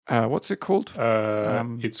What's it called?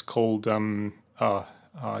 It's called, yeah.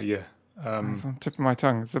 It's on the tip of my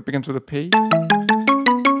tongue. It begins with a P.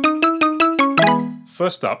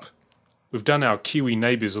 First up, we've done our Kiwi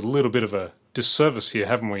neighbours a little bit of a disservice here,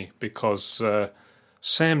 haven't we? Because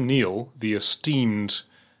Sam Neill, the esteemed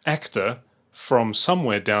actor from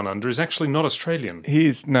somewhere down under, is actually not Australian.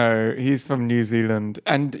 He's from New Zealand.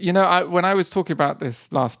 And, when I was talking about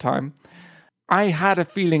this last time, I had a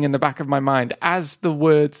feeling in the back of my mind as the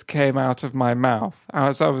words came out of my mouth. I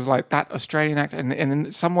was like, that Australian actor.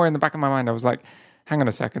 And somewhere in the back of my mind, I was like, hang on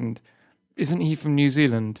a second. Isn't he from New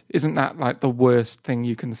Zealand? Isn't that like the worst thing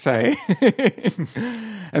you can say?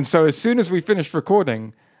 And so as soon as we finished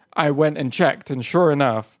recording, I went and checked. And sure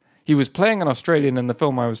enough, he was playing an Australian in the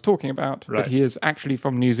film I was talking about. Right. But he is actually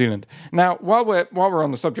from New Zealand. Now, while we're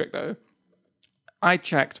on the subject, though, I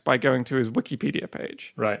checked by going to his Wikipedia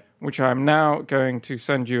page, right, which I'm now going to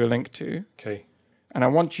send you a link to. Okay. And I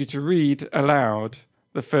want you to read aloud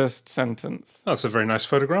the first sentence. That's a very nice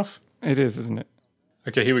photograph. It is, isn't it?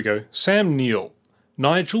 Okay, here we go. Sam Neill.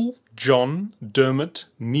 Nigel John Dermot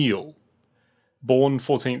Neill. Born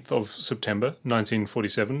 14th of September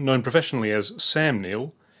 1947, known professionally as Sam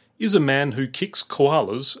Neill, is a man who kicks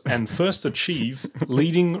koalas and first achieve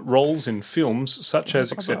leading roles in films such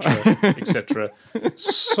as etc., etc.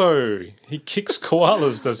 So, he kicks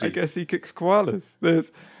koalas, does he? I guess he kicks koalas.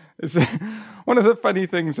 One of the funny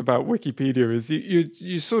things about Wikipedia is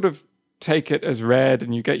you sort of take it as read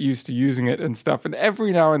and you get used to using it and stuff, and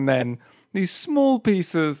every now and then these small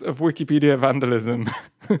pieces of Wikipedia vandalism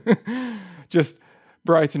just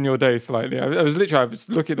brighten your day slightly. I was looking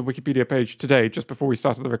at the Wikipedia page today just before we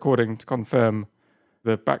started the recording to confirm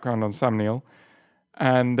the background on Sam Neill,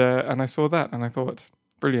 and I saw that and I thought,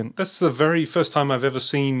 brilliant. That's the very first time I've ever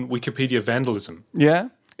seen Wikipedia vandalism. Yeah,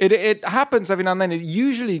 it happens every now and then. It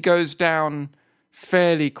usually goes down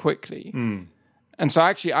fairly quickly. And so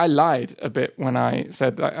actually I lied a bit when I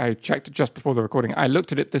said that I checked it just before the recording. I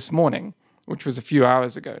looked at it this morning, which was a few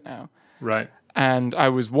hours ago now. Right. And I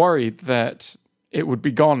was worried that it would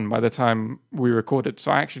be gone by the time we recorded.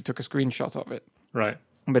 So I actually took a screenshot of it. Right.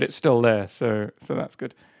 But it's still there, so that's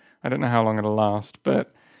good. I don't know how long it'll last,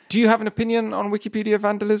 but do you have an opinion on Wikipedia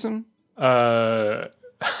vandalism? I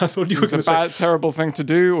thought you were going to say... It's a terrible thing to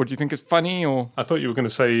do, or do you think it's funny, or... I thought you were going to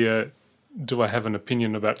say, do I have an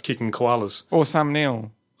opinion about kicking koalas? Or Sam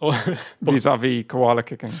Neill. Vis-a-vis koala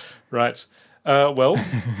kicking. Right. Well,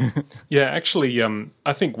 yeah, actually,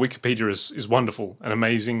 I think Wikipedia is wonderful and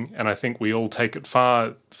amazing, and I think we all take it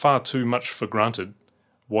far, far too much for granted,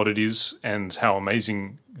 what it is and how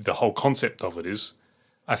amazing the whole concept of it is.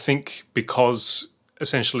 I think because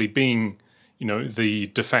essentially being, the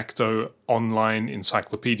de facto online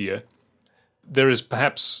encyclopedia, there is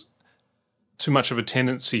perhaps too much of a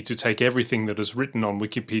tendency to take everything that is written on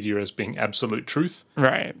Wikipedia as being absolute truth.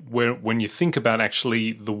 Right. Where when you think about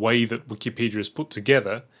actually the way that Wikipedia is put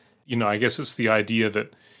together, I guess it's the idea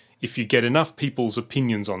that if you get enough people's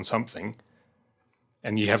opinions on something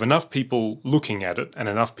and you have enough people looking at it and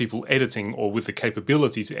enough people editing or with the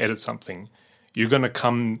capability to edit something, you're going to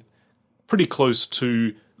come pretty close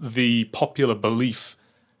to the popular belief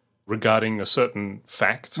regarding a certain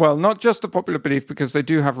fact. Well, not just the popular belief, because they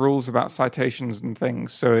do have rules about citations and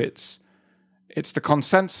things. So it's the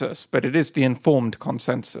consensus, but it is the informed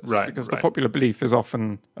consensus. Right. Because the popular belief is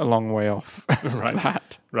often a long way off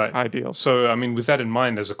that ideal. So, I mean, with that in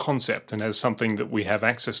mind as a concept and as something that we have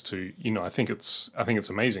access to, I think it's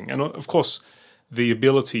amazing. And of course, the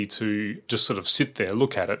ability to just sort of sit there,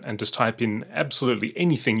 look at it, and just type in absolutely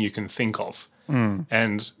anything you can think of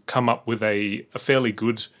and come up with a fairly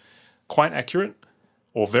good, quite accurate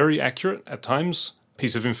or very accurate at times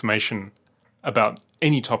piece of information about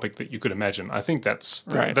any topic that you could imagine. I think that's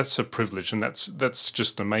a privilege, and that's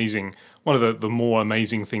just amazing. One of the more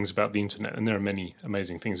amazing things about the internet, and there are many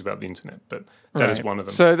amazing things about the internet, but that is one of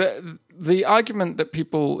them. So the argument that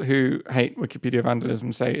people who hate Wikipedia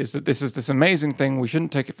vandalism say is that this is this amazing thing, we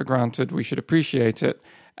shouldn't take it for granted, we should appreciate it,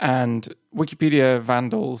 and Wikipedia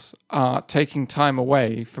vandals are taking time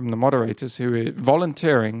away from the moderators who are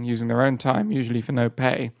volunteering, using their own time, usually for no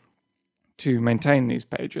pay, to maintain these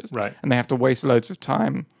pages. Right. And they have to waste loads of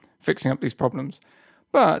time fixing up these problems.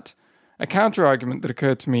 But a counter-argument that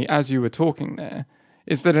occurred to me as you were talking there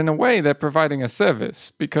is that in a way they're providing a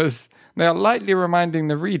service, because they are lightly reminding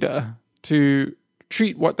the reader to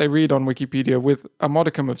treat what they read on Wikipedia with a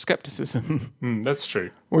modicum of skepticism. That's true.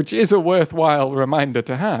 Which is a worthwhile reminder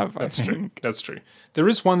to have, I think. True. That's true. There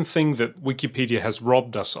is one thing that Wikipedia has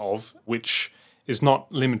robbed us of, which is not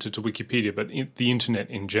limited to Wikipedia, but the internet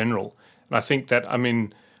in general. And I think that,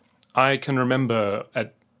 I can remember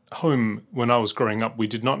at home when I was growing up, we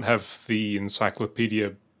did not have the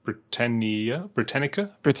Encyclopedia Britannica.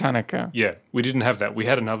 Britannica. Yeah, we didn't have that. We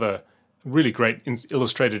had another really great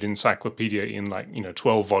illustrated encyclopedia in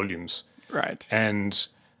 12 volumes. Right. And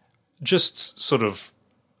just sort of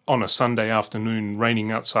on a Sunday afternoon,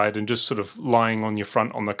 raining outside, and just sort of lying on your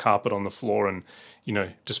front on the carpet on the floor and,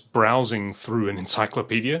 just browsing through an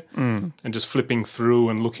encyclopedia and just flipping through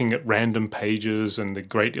and looking at random pages and the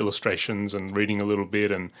great illustrations and reading a little bit.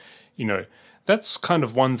 And, that's kind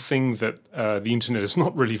of one thing that the internet is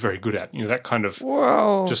not really very good at, that kind of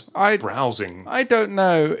browsing. I don't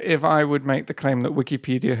know if I would make the claim that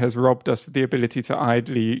Wikipedia has robbed us of the ability to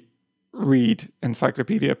idly read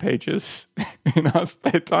encyclopedia pages in our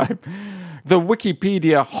spare time. The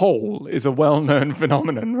Wikipedia hole is a well-known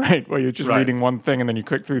phenomenon, right? Where you're just reading one thing and then you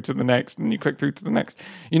click through to the next and you click through to the next.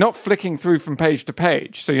 You're not flicking through from page to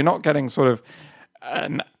page, so you're not getting sort of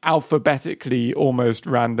an alphabetically almost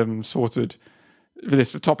random sorted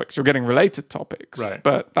list of topics. You're getting related topics, right?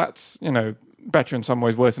 But that's better in some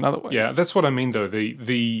ways, worse in other ways. Yeah, that's what I mean, though.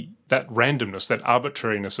 That randomness, that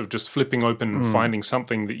arbitrariness of just flipping open and finding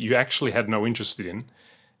something that you actually had no interest in,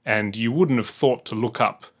 and you wouldn't have thought to look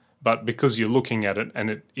up, but because you're looking at it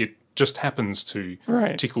and it just happens to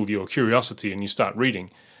tickle your curiosity and you start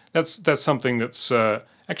reading. That's something that's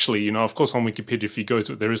actually, of course, on Wikipedia, if you go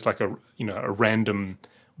to it, there is like a random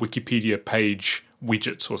Wikipedia page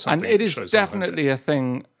widgets or something. And it is definitely a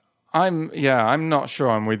thing. I'm not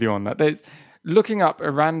sure I'm with you on that. There's looking up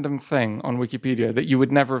a random thing on Wikipedia that you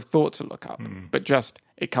would never have thought to look up, but just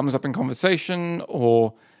it comes up in conversation,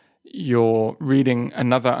 or you're reading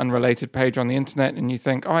another unrelated page on the internet and you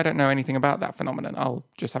think, I don't know anything about that phenomenon. I'll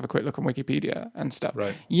just have a quick look on Wikipedia and stuff.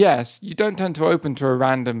 Right. Yes, you don't tend to open to a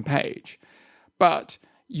random page, but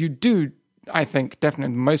you do, I think,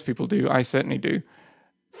 definitely most people do, I certainly do,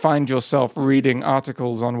 find yourself reading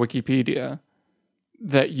articles on Wikipedia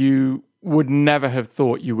that you would never have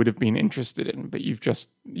thought you would have been interested in, but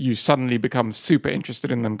you suddenly become super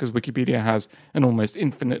interested in them because Wikipedia has an almost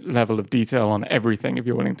infinite level of detail on everything if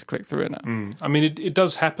you're willing to click through it now. I mean, it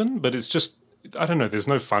does happen, but it's just, I don't know, there's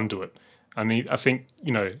no fun to it. I mean, I think,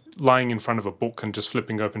 lying in front of a book and just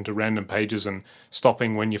flipping open to random pages and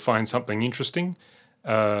stopping when you find something interesting.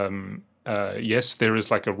 Yes, there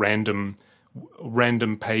is like a random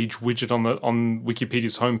page widget on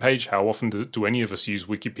Wikipedia's homepage. How often do any of us use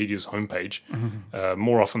Wikipedia's homepage?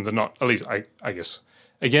 More often than not, at least I guess.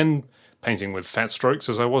 Again, painting with fat strokes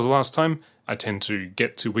as I was last time, I tend to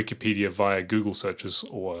get to Wikipedia via Google searches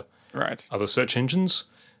or other search engines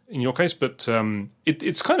in your case. But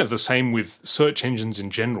it's kind of the same with search engines in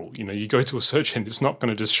general. You go to a search engine, it's not going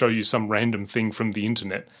to just show you some random thing from the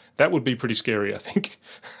internet. That would be pretty scary, I think.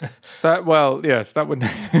 Yes, that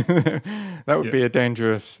would be a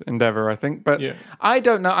dangerous endeavor, I think. But I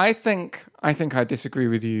don't know. I think I disagree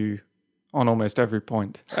with you on almost every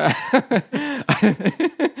point.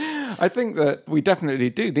 I think that we definitely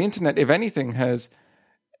do. The internet, if anything, has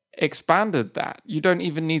expanded that. You don't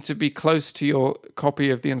even need to be close to your copy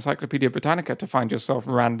of the Encyclopedia Britannica to find yourself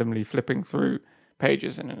randomly flipping through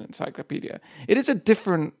pages in an encyclopedia. It is a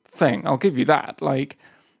different thing, I'll give you that. Like,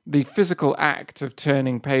 the physical act of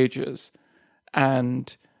turning pages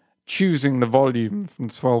and choosing the volume from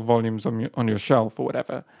 12 volumes on your shelf or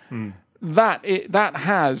whatever, that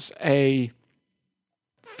has a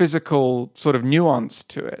physical sort of nuance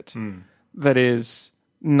to it that is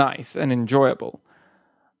nice and enjoyable.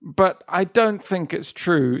 But I don't think it's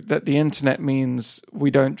true that the internet means we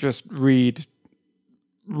don't just read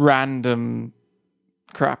random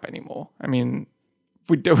crap anymore. I mean,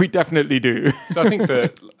 we definitely do. So I think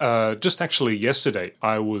that just actually yesterday,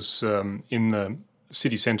 I was in the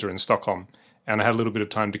city centre in Stockholm, and I had a little bit of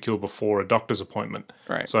time to kill before a doctor's appointment.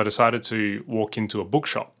 Right. So I decided to walk into a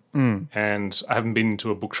bookshop. And I haven't been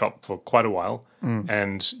into a bookshop for quite a while.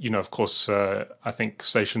 And, of course, I think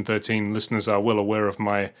Station 13 listeners are well aware of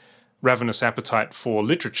my ravenous appetite for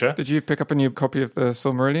literature. Did you pick up a new copy of the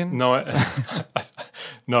Silmarillion? No,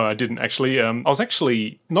 no, I didn't actually. I was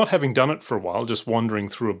actually, not having done it for a while, just wandering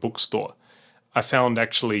through a bookstore. I found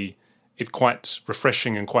actually it quite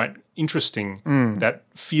refreshing and quite interesting, that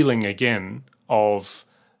feeling again of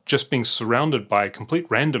just being surrounded by complete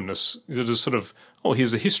randomness. It is sort of,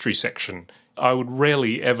 here's a history section. I would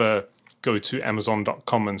rarely ever go to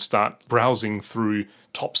Amazon.com and start browsing through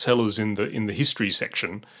top sellers in the history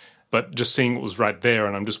section, but just seeing what was right there,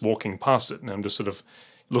 and I'm just walking past it, and I'm just sort of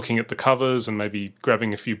looking at the covers and maybe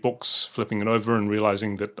grabbing a few books, flipping it over and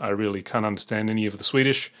realizing that I really can't understand any of the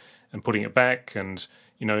Swedish, and putting it back and,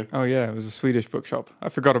 You know, Oh, yeah, it was a Swedish bookshop. I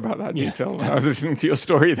forgot about that detail when I was listening to your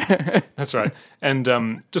story there. that's right.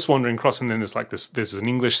 And just wandering across, and then there's an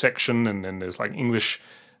English section, and then there's like English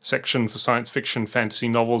section for science fiction, fantasy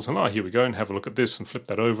novels, and here we go, and have a look at this, and flip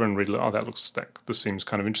that over and read. This seems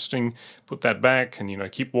kind of interesting. Put that back,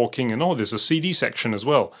 and keep walking, and there's a CD section as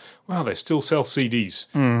well. Wow, they still sell CDs,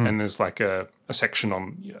 and there's like a section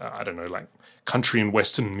on I don't know, like country and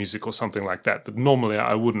western music or something like that. That normally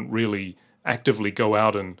I wouldn't really actively go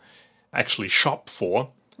out and actually shop for.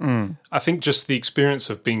 I think just the experience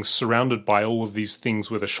of being surrounded by all of these things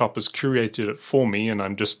where the shop has curated it for me, and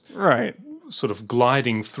I'm just Right. sort of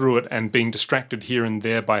gliding through it and being distracted here and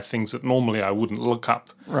there by things that normally I wouldn't look up.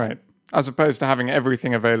 Right. As opposed to having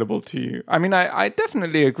everything available to you. I mean, I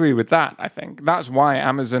definitely agree with that, I think. That's why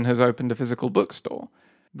Amazon has opened a physical bookstore.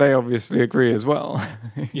 They obviously agree as well.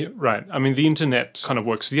 Yeah, right. I mean, the internet kind of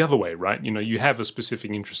works the other way, right? You have a specific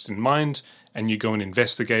interest in mind and you go and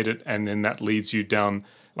investigate it, and then that leads you down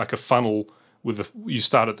like a funnel you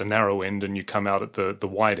start at the narrow end and you come out at the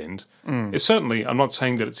wide end. It's certainly, I'm not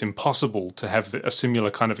saying that it's impossible to have a similar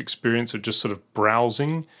kind of experience of just sort of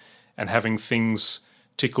browsing and having things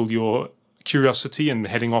tickle your curiosity and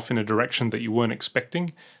heading off in a direction that you weren't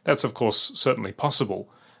expecting. That's, of course, certainly possible.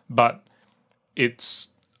 But it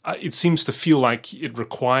seems to feel like it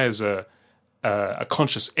requires a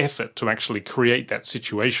conscious effort to actually create that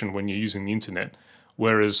situation when you're using the internet.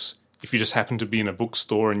 Whereas if you just happen to be in a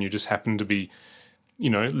bookstore and you just happen to be,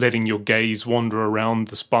 letting your gaze wander around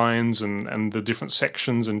the spines and the different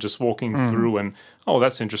sections and just walking through and,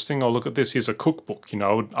 that's interesting. Oh, look at this. Here's a cookbook.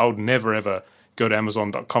 I would never, ever go to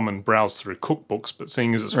Amazon.com and browse through cookbooks, but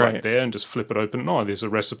seeing as it's right there and just flip it open, there's a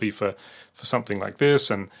recipe for something like this.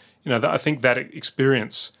 And, I think that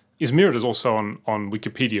experience is mirrored as also on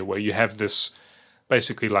Wikipedia, where you have this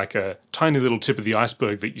basically like a tiny little tip of the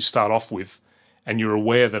iceberg that you start off with, and you're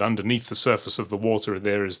aware that underneath the surface of the water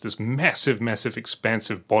there is this massive, massive,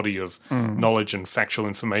 expansive body of knowledge and factual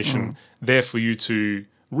information there for you to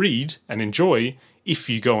read and enjoy if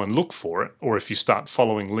you go and look for it, or if you start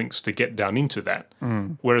following links to get down into that.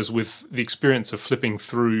 Whereas with the experience of flipping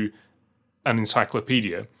through an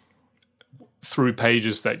encyclopedia, through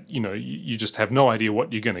pages that, you just have no idea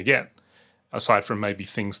what you're going to get, aside from maybe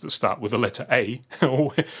things that start with the letter A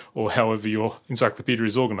or however your encyclopedia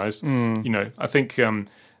is organized. I think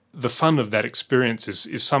the fun of that experience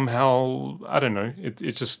is somehow, I don't know,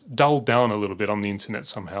 it just dulled down a little bit on the internet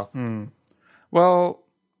somehow. Well,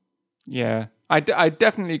 yeah. I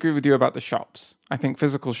definitely agree with you about the shops. I think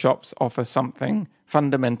physical shops offer something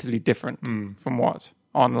fundamentally different from what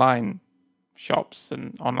online shops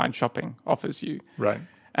and online shopping offers you. Right.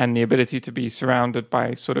 And the ability to be surrounded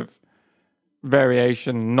by sort of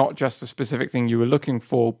variation, not just the specific thing you were looking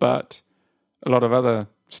for, but a lot of other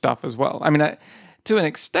stuff as well. I mean, to an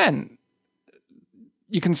extent,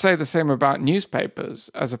 you can say the same about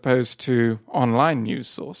newspapers as opposed to online news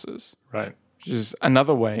sources. Right. Which is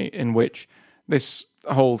another way in which this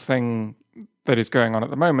whole thing that is going on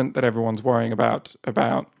at the moment that everyone's worrying about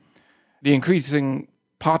the increasing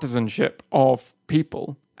partisanship of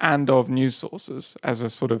people and of news sources as a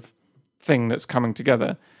sort of thing that's coming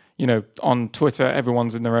together. On Twitter,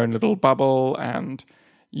 everyone's in their own little bubble, and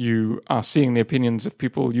you are seeing the opinions of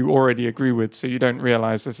people you already agree with, so you don't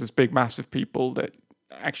realize there's this big mass of people that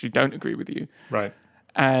actually don't agree with you. Right.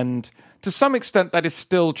 And to some extent, that is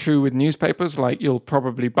still true with newspapers. Like, you'll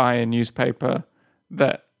probably buy a newspaper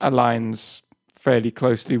that aligns fairly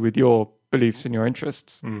closely with your beliefs and your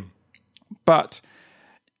interests. But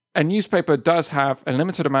a newspaper does have a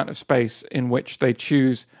limited amount of space in which they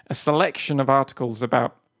choose a selection of articles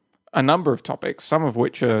about a number of topics, some of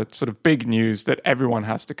which are sort of big news that everyone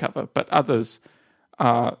has to cover, but others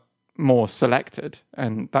are more selected,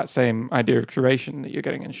 and that same idea of curation that you're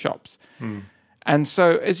getting in shops. And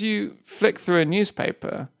so as you flick through a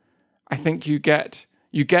newspaper, I think you get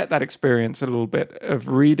that experience a little bit of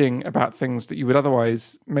reading about things that you would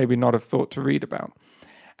otherwise maybe not have thought to read about.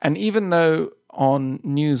 And even though on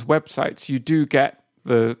news websites you do get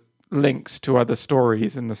the links to other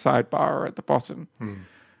stories in the sidebar or at the bottom,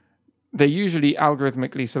 they're usually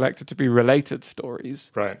algorithmically selected to be related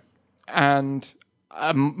stories. Right. And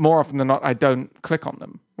more often than not, I don't click on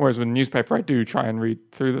them. Whereas with a newspaper, I do try and read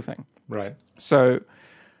through the thing. Right. So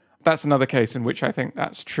that's another case in which I think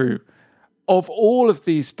that's true. Of all of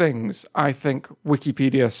these things, I think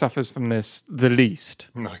Wikipedia suffers from this the least.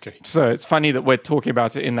 Okay. So it's funny that we're talking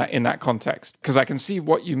about it in that context, because I can see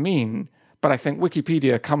what you mean, but I think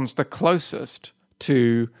Wikipedia comes the closest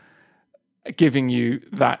to giving you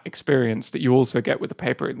that experience that you also get with the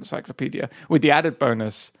paper encyclopedia, with the added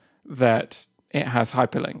bonus that it has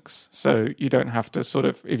hyperlinks. So you don't have to sort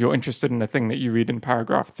of, if you're interested in a thing that you read in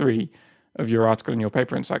paragraph 3 of your article in your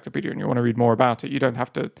paper encyclopedia and you want to read more about it, you don't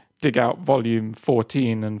have to dig out volume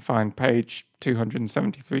 14 and find page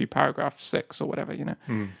 273, paragraph 6 or whatever, you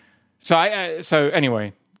know. So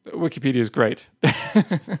anyway, Wikipedia is great.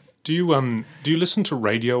 Do you listen to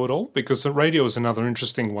radio at all? Because the radio is another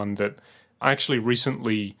interesting one that I actually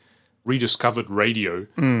recently rediscovered radio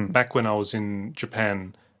back when I was in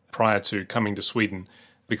Japan prior to coming to Sweden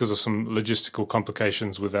because of some logistical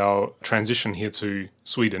complications with our transition here to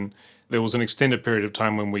Sweden. There was an extended period of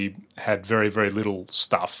time when we had very, very little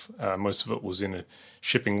stuff. Most of it was in a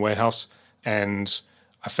shipping warehouse. And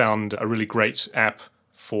I found a really great app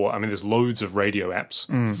there's loads of radio apps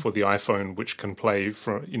for the iPhone which can play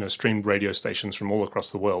for, streamed radio stations from all across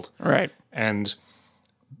the world. Right. And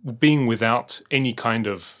being without any kind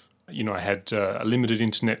of, I had a limited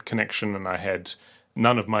internet connection and I had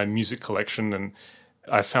none of my music collection, and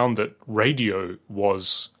I found that radio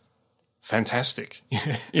was fantastic.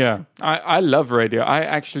 Yeah, I love radio.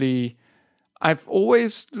 I've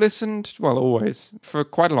always listened, for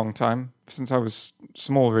quite a long time, since I was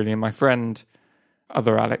small, really. And my friend,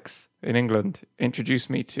 other Alex in England, introduced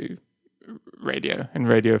me to radio and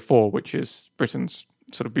Radio 4, which is Britain's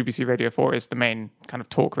sort of BBC Radio 4 is the main kind of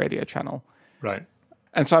talk radio channel. Right.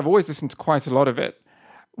 And so I've always listened to quite a lot of it.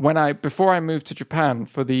 Before I moved to Japan,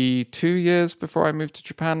 for the 2 years before I moved to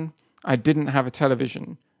Japan, I didn't have a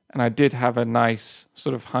television. And I did have a nice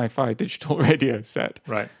sort of hi-fi digital radio set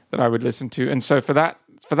that I would listen to. And so for that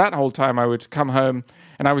whole time, I would come home,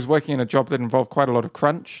 and I was working in a job that involved quite a lot of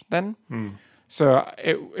crunch then. So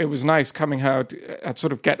it was nice coming out. I'd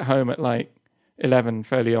sort of get home at like 11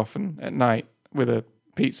 fairly often at night with a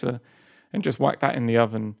pizza and just whack that in the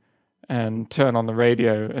oven and turn on the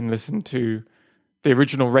radio and listen to the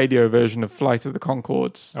original radio version of Flight of the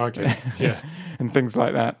Conchords. Okay, yeah. And things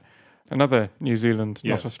like that. Another New Zealand,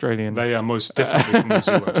 not Australian. They are most definitely from New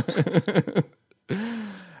Zealand.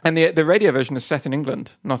 And the radio version is set in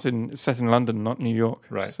England, set in London, not New York.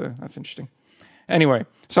 Right. So that's interesting. Anyway,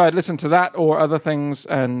 so I'd listen to that or other things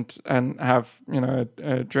and have,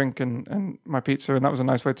 a drink and my pizza, and that was a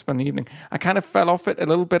nice way to spend the evening. I kind of fell off it a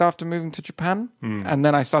little bit after moving to Japan, and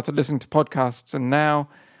then I started listening to podcasts, and now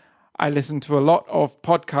I listen to a lot of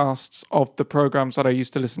podcasts of the programs that I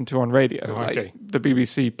used to listen to on radio. Okay. Like the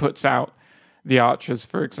BBC puts out The Archers,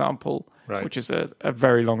 for example, which is a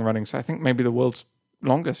very long-running, so I think maybe the world's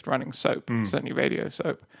longest-running soap, certainly radio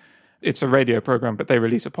soap. It's a radio program, but they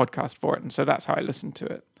release a podcast for it, and so that's how I listen to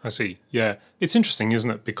it. I see. Yeah. It's interesting, isn't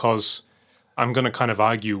it? Because I'm going to kind of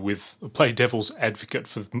play devil's advocate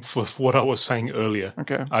for what I was saying earlier,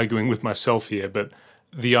 arguing with myself here, but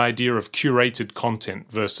the idea of curated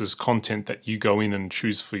content versus content that you go in and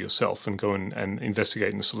choose for yourself and go in and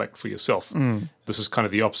investigate and select for yourself. This is kind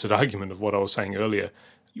of the opposite argument of what I was saying earlier.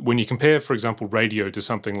 When you compare, for example, radio to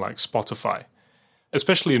something like Spotify,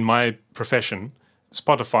 especially in my profession,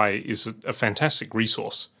 Spotify is a fantastic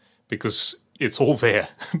resource because it's all there,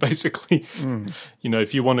 basically.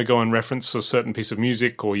 If you want to go and reference a certain piece of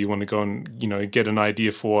music, or you want to go and, get an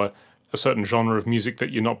idea for a certain genre of music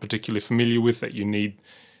that you're not particularly familiar with, that you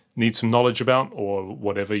need some knowledge about or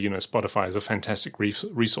whatever, Spotify is a fantastic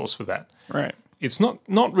resource for that. Right. It's not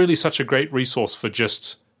really such a great resource for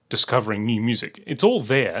just discovering new music. It's all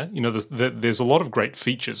there. There's a lot of great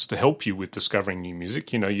features to help you with discovering new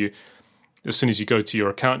music. As soon as you go to your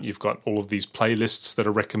account, you've got all of these playlists that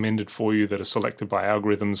are recommended for you that are selected by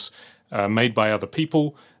algorithms made by other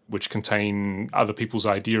people, which contain other people's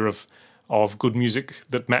idea of good music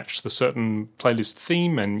that match the certain playlist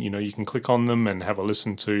theme, and you can click on them and have a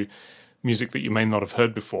listen to music that you may not have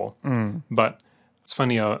heard before. But it's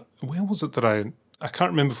funny, where was it that I can't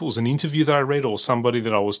remember if it was an interview that I read or somebody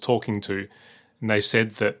that I was talking to, and they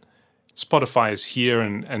said that Spotify is here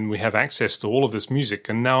and we have access to all of this music,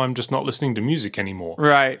 and now I'm just not listening to music anymore.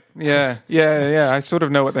 Right. Yeah. I sort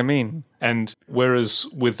of know what they mean. And whereas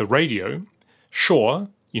with the radio, sure,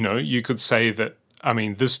 you could say that,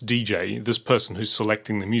 this DJ, this person who's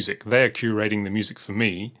selecting the music, they are curating the music for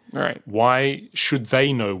me. Right. Why should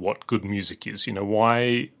they know what good music is?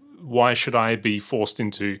 Why should I be forced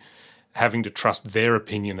into having to trust their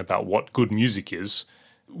opinion about what good music is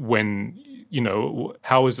when,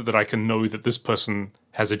 how is it that I can know that this person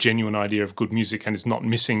has a genuine idea of good music and is not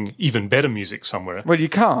missing even better music somewhere? Well, you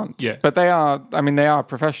can't. Yeah. But they are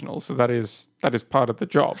professionals, so that is part of the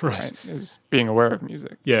job, right? Is being aware of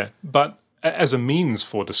music. Yeah. But as a means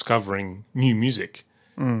for discovering new music,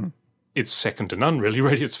 it's second to none, really.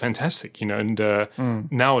 Radio, it's fantastic, and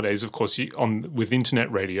nowadays, of course, with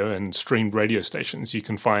internet radio and streamed radio stations, you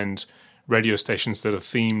can find radio stations that are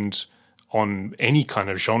themed on any kind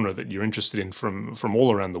of genre that you're interested in from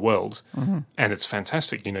all around the world. And it's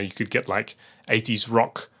fantastic. You know, you could get like 80s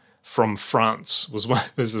rock from France.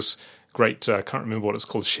 There's this great, I can't remember what it's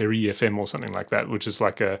called, Chérie FM or something like that, which is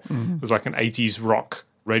like there's like an 80s rock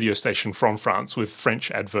radio station from France with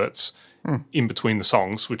French adverts in between the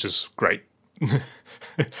songs, which is great.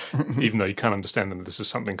 Even though you can't understand them, this is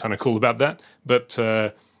something kind of cool about that. But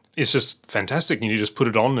it's just fantastic. You just put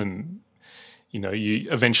it on, and you know, you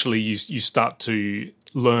eventually you start to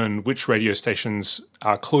learn which radio stations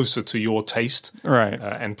are closer to your taste, Right.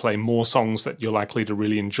 And play more songs that you're likely to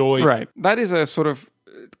really enjoy. Right. That is a sort of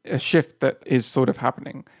a shift that is sort of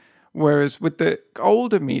happening. Whereas with the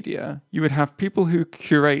older media, you would have people who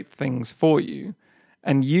curate things for you,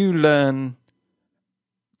 and you learn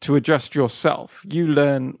to adjust yourself. You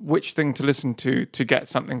learn which thing to listen to get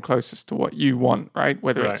something closest to what you want, right?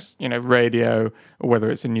 Whether it's, you know, radio or whether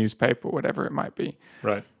it's a newspaper or whatever it might be.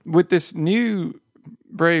 Right. With this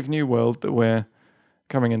brave new world that we're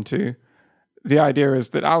coming into, the idea is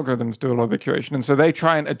that algorithms do a lot of the curation. And so they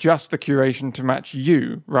try and adjust the curation to match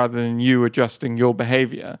you rather than you adjusting your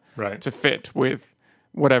behavior to fit with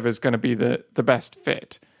whatever's going to be the best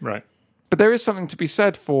fit. Right. But there is something to be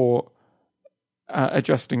said for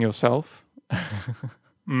adjusting yourself.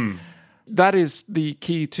 That is the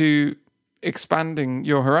key to expanding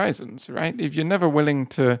your horizons, right? If you're never willing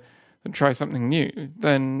to try something new,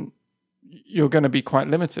 then you're going to be quite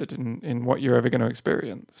limited in what you're ever going to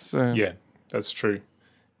experience. So. Yeah, that's true.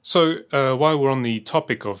 So while we're on the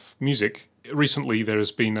topic of music, recently there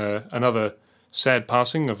has been another sad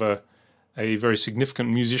passing of a very significant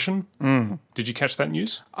musician. Did you catch that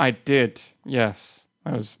news? I did, yes.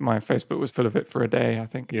 My Facebook was full of it for a day, I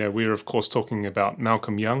think. Yeah, we're of course talking about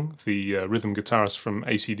Malcolm Young, the rhythm guitarist from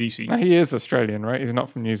AC/DC. Now, he is Australian, right? He's not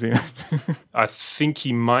from New Zealand. I think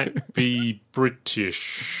he might be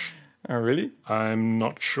British. Oh, really? I'm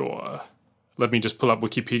not sure. Let me just pull up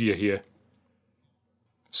Wikipedia here.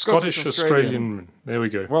 Scottish Australian. There we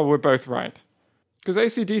go. Well, we're both right. Because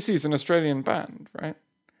AC/DC is an Australian band, right?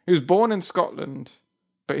 He was born in Scotland,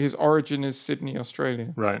 but his origin is Sydney,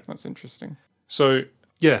 Australia. Right. That's interesting. So,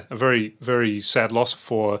 yeah, a very, very sad loss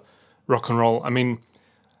for rock and roll. I mean,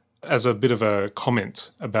 as a bit of a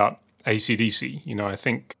comment about AC/DC, you know, I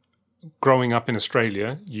think growing up in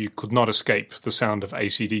Australia, you could not escape the sound of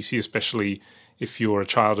AC/DC, especially if you were a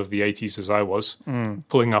child of the 80s, as I was,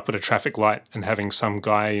 pulling up at a traffic light and having some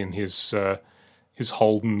guy in his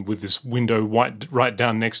Holden with his window right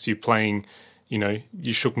down next to you playing, you know,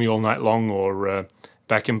 You Shook Me All Night Long or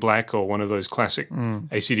Back in Black or one of those classic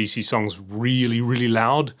AC/DC songs really, really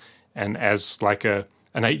loud. And as like an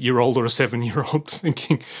 8-year-old or a 7-year-old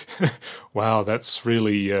thinking, wow, that's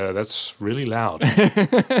really loud.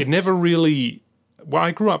 It never really... Well,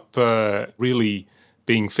 I grew up really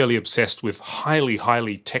being fairly obsessed with highly,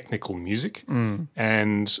 highly technical music.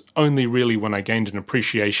 And only really when I gained an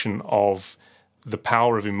appreciation of the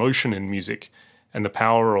power of emotion in music and the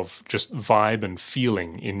power of just vibe and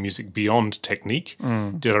feeling in music beyond technique,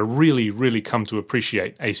 did I really, really come to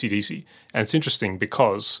appreciate AC/DC. And it's interesting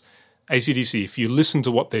because AC/DC, if you listen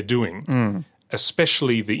to what they're doing,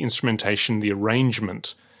 especially the instrumentation, the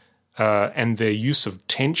arrangement, and their use of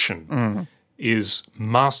tension is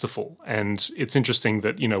masterful. And it's interesting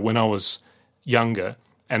that, you know, when I was younger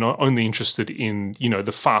and only interested in, you know,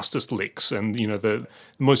 the fastest licks and, you know, the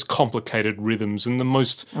most complicated rhythms and the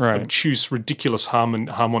most obtuse, ridiculous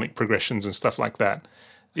harmonic progressions and stuff like that.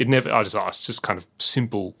 It's just kind of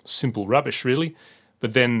simple rubbish, really.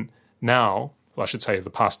 But then now, well, I should say the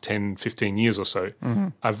past 10, 15 years or so,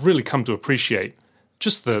 I've really come to appreciate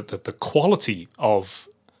just the quality of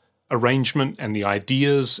arrangement and the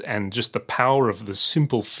ideas and just the power of the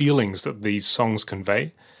simple feelings that these songs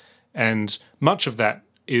convey. And much of that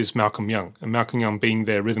is Malcolm Young. And Malcolm Young being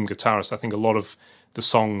their rhythm guitarist, I think a lot of the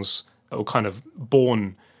songs are kind of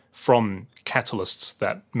born from catalysts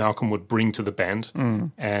that Malcolm would bring to the band.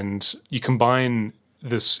 And you combine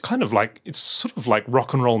this kind of like, it's sort of like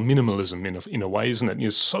rock and roll minimalism in a way, isn't it?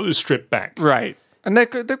 You're so stripped back. Right. And they've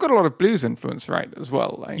got a lot of blues influence, right, as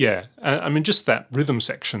well. Like. Yeah. I mean, just that rhythm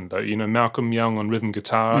section, though, you know, Malcolm Young on rhythm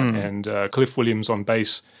guitar and Cliff Williams on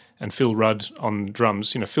bass and Phil Rudd on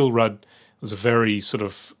drums. You know, Phil Rudd was a very sort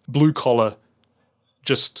of blue-collar,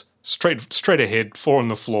 just straight ahead, 4 on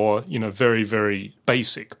the floor, you know, very, very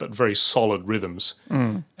basic but very solid rhythms.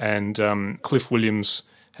 And Cliff Williams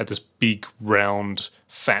had this big, round,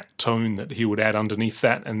 fat tone that he would add underneath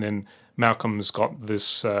that. And then Malcolm's got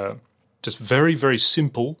this just very, very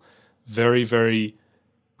simple, very, very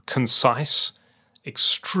concise,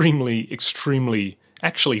 extremely, extremely,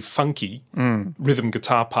 actually funky rhythm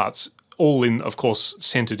guitar parts all in, of course,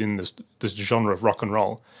 centered in this genre of rock and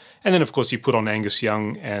roll. And then, of course, you put on Angus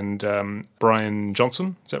Young and Brian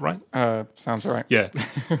Johnson. Is that right? Sounds right. Yeah.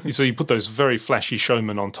 So you put those very flashy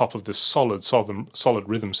showmen on top of this solid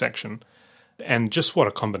rhythm section. And just what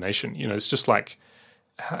a combination. You know, it's just like,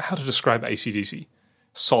 how to describe AC/DC?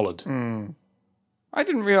 Solid. I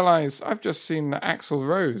didn't realise. I've just seen that Axl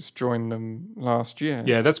Rose joined them last year.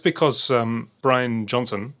 Yeah, that's because Brian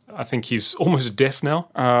Johnson, I think he's almost deaf now.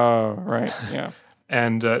 Oh, right. Yeah.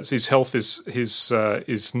 And his health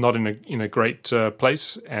is not in a great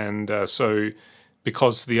place, and so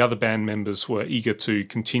because the other band members were eager to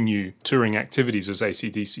continue touring activities as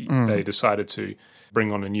AC/DC, they decided to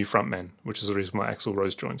bring on a new frontman, which is the reason why Axl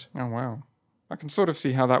Rose joined. Oh, wow. I can sort of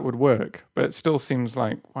see how that would work, but it still seems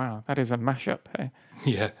like, wow, that is a mashup, hey?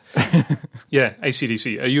 Yeah. Yeah,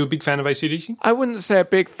 AC/DC. Are you a big fan of AC/DC? I wouldn't say a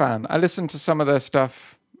big fan. I listened to some of their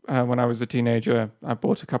stuff when I was a teenager. I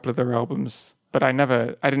bought a couple of their albums, but I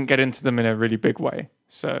didn't get into them in a really big way.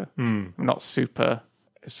 So I'm not super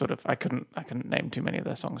sort of, I couldn't name too many of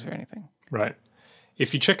their songs or anything. Right.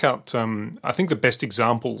 If you check out, I think the best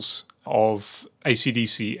examples of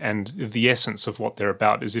AC/DC and the essence of what they're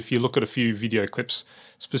about is if you look at a few video clips,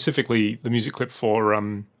 specifically the music clip for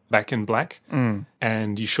Back in Black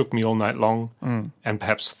and You Shook Me All Night Long and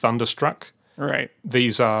perhaps Thunderstruck. Right.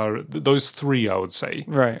 Those three, I would say,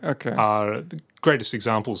 right. Okay. are the greatest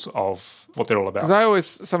examples of what they're all about. Because I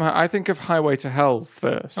always I think of Highway to Hell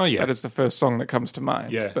first. Oh, yeah. That is the first song that comes to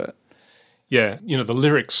mind. Yeah. But yeah, you know, the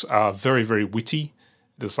lyrics are very, very witty.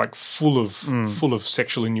 There's like full of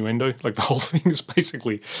sexual innuendo. Like the whole thing is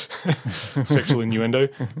basically sexual innuendo.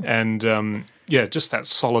 And just that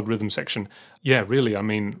solid rhythm section. Yeah, really, I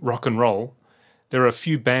mean, rock and roll. There are a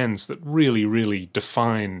few bands that really, really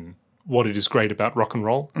define what it is great about rock and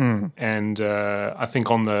roll. And I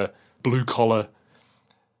think on the blue collar,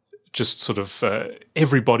 just sort of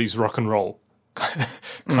everybody's rock and roll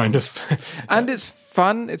kind of. And it's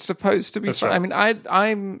fun. It's supposed to be fun. Right. I mean,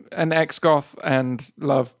 I'm an ex-goth and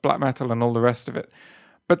love black metal and all the rest of it.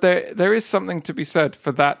 But there is something to be said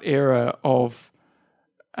for that era of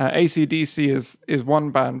AC/DC is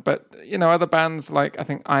one band, but you know, other bands like I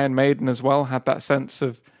think Iron Maiden as well had that sense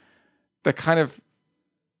of they're kind of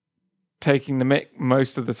taking the mick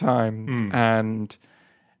most of the time and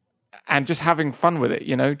just having fun with it,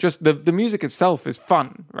 you know. Just the music itself is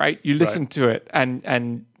fun, right? You listen to it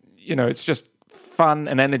and you know, it's just fun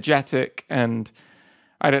and energetic, and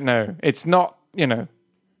I don't know. It's not, you know,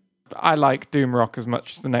 I like doom rock as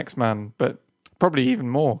much as the next man, but probably even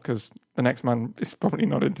more because the next man is probably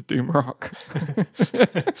not into doom rock.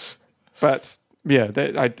 But yeah,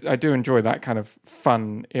 I do enjoy that kind of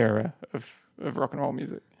fun era of rock and roll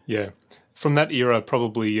music. Yeah. From that era,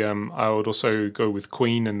 probably I would also go with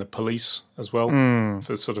Queen and the Police as well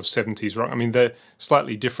for sort of 70s rock. I mean, they're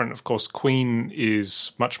slightly different. Of course, Queen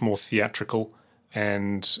is much more theatrical.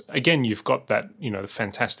 And again, you've got that, you know,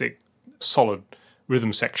 fantastic, solid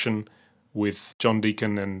rhythm section with John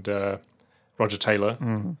Deacon and Roger Taylor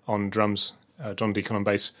on drums, John Deacon on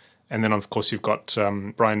bass. And then, of course, you've got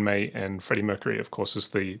Brian May and Freddie Mercury, of course, as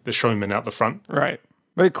the showman out the front. Right.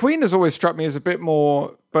 But Queen has always struck me as a bit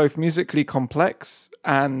more both musically complex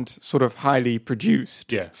and sort of highly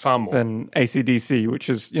produced. Yeah, far more. Than AC/DC, which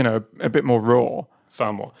is, you know, a bit more raw.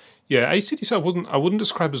 Far more. Yeah, AC/DC I wouldn't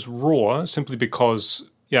describe as raw simply because,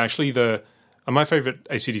 yeah, actually my favourite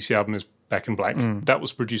AC/DC album is Back in Black. That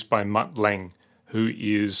was produced by Mutt Lange, who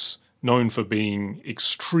is known for being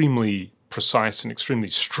extremely precise and extremely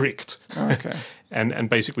strict. Okay. and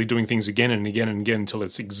basically doing things again and again and again until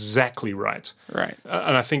it's exactly right. Right.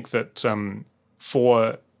 And I think that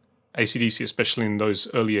for AC/DC, especially in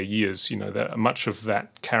those earlier years, you know, that much of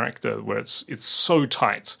that character where it's so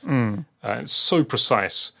tight, it's so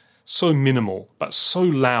precise, so minimal, but so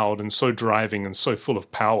loud and so driving and so full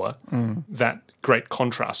of power, that great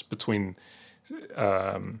contrast between...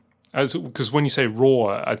 because when you say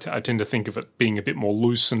raw, I tend to think of it being a bit more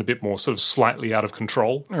loose and a bit more sort of slightly out of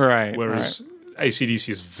control. Right. Whereas AC/DC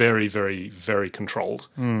is very, very, very controlled,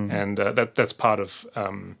 and that's part of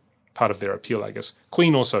their appeal, I guess.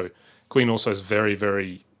 Queen also is very,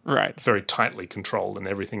 very, very tightly controlled, and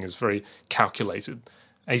everything is very calculated.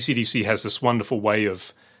 AC/DC has this wonderful way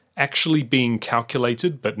of actually being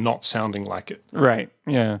calculated, but not sounding like it. Right.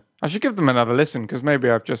 Yeah. I should give them another listen because maybe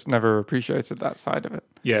I've just never appreciated that side of it.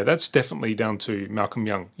 Yeah, that's definitely down to Malcolm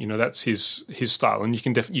Young. You know, that's his style, and you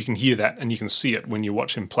can hear that and you can see it when you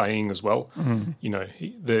watch him playing as well. You know,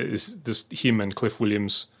 there's him and Cliff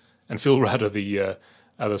Williams and Phil Rudd are the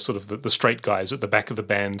sort of the straight guys at the back of the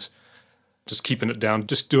band, just keeping it down,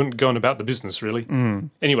 just going about the business really.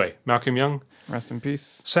 Anyway, Malcolm Young. Rest in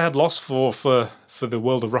peace. Sad loss for the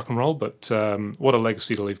world of rock and roll, but what a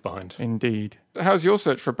legacy to leave behind. Indeed. How's your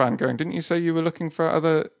search for a band going? Didn't you say you were looking for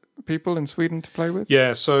other people in Sweden to play with?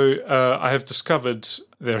 Yeah, so I have discovered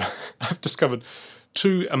I've discovered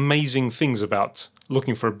two amazing things about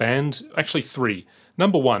looking for a band. Actually, three.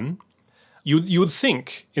 Number one, you would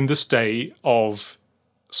think in this day of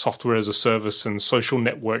software as a service and social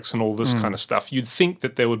networks and all this kind of stuff, you'd think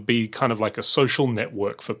that there would be kind of like a social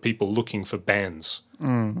network for people looking for bands.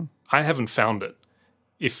 I haven't found it.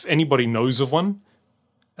 If anybody knows of one,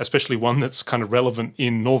 especially one that's kind of relevant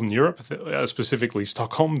in Northern Europe, specifically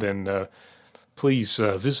Stockholm, then please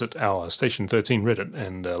visit our Station 13 Reddit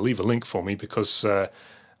and leave a link for me, because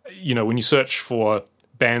when you search for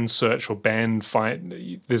band search or band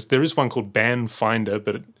find, there is one called Band Finder,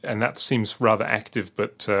 and that seems rather active,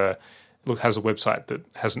 but has a website that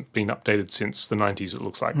hasn't been updated since the 90s, it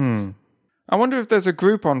looks like. I wonder if there's a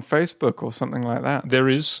group on Facebook or something like that. There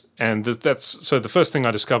is, and that's so the first thing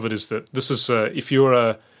I discovered is that this is if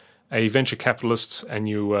you're a venture capitalist and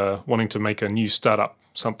you wanting to make a new startup,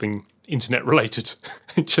 something internet related,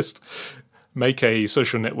 just make a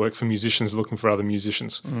social network for musicians looking for other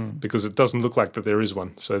musicians, because it doesn't look like that there is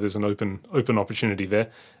one. So there's an open opportunity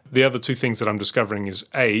there. The other two things that I'm discovering is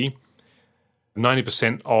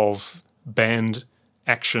 90% of band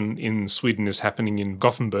action in Sweden is happening in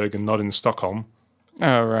Gothenburg and not in Stockholm.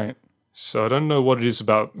 Oh, right. So I don't know what it is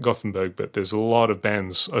about Gothenburg, but there's a lot of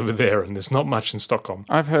bands over there and there's not much in Stockholm.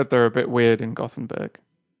 I've heard they're a bit weird in Gothenburg.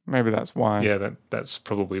 Maybe that's why. Yeah, that's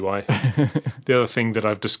probably why. The other thing that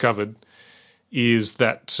I've discovered is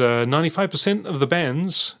that 95% of the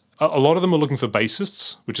bands, a lot of them are looking for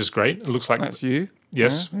bassists, which is great. It looks like... That's you?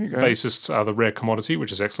 Yes, yeah, bassists are the rare commodity,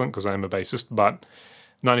 which is excellent because I am a bassist, but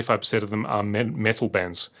 95% of them are metal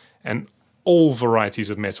bands, and all varieties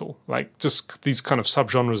of metal, like just these kind of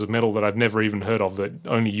subgenres of metal that I've never even heard of that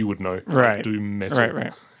only you would know. Right. Like doom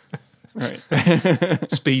metal. Right.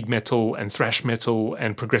 Speed metal and thrash metal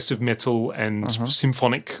and progressive metal and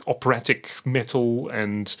symphonic operatic metal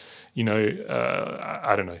and,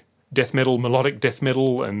 I don't know, death metal, melodic death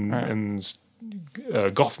metal and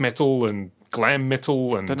goth metal and glam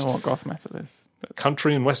metal and... I don't know what goth metal is.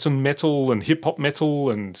 Country and western metal and hip-hop metal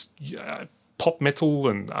and pop metal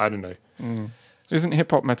and I don't know. Isn't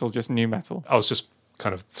hip-hop metal just new metal? I was just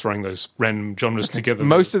kind of throwing those random genres together.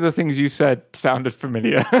 Most of the things you said sounded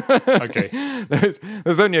familiar. Okay.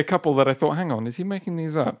 There's only a couple that I thought, hang on, is he making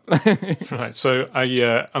these up? Right. So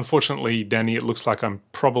I unfortunately, Danny, it looks like I'm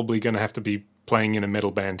probably going to have to be playing in a metal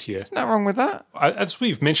band here. Nothing wrong with that. As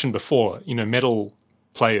we've mentioned before, metal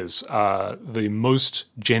players are the most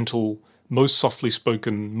gentle, most softly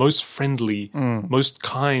spoken, most friendly, most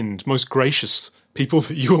kind, most gracious people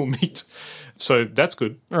that you will meet. So that's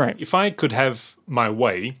good. Right. If I could have my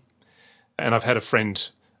way, and I've had a friend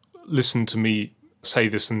listen to me say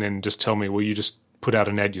this and then just tell me, well, you just put out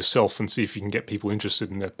an ad yourself and see if you can get people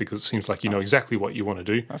interested in that, because it seems like you know exactly what you want to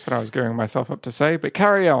do. That's what I was gearing myself up to say, but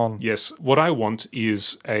carry on. Yes. What I want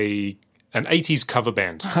is an 80s cover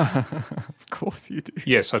band. Of course you do.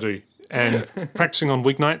 Yes, I do. And practicing on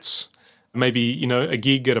weeknights, maybe, a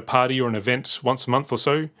gig at a party or an event once a month or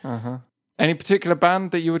so. Any particular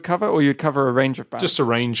band that you would cover, or you'd cover a range of bands? Just a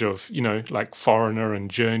range of, like Foreigner and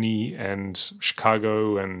Journey and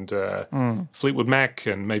Chicago and Fleetwood Mac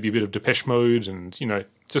and maybe a bit of Depeche Mode and,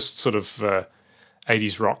 just sort of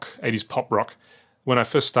 80s rock, 80s pop rock. When I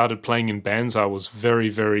first started playing in bands, I was very,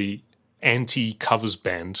 very anti-covers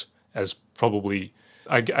band, as probably...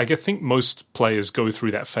 I think most players go through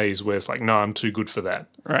that phase where it's like, no, I'm too good for that.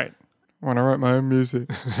 Right. I want to write my own music.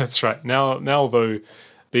 That's right. Now, though,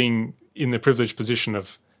 being in the privileged position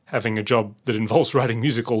of having a job that involves writing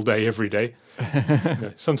music all day, every day,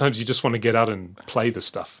 sometimes you just want to get out and play the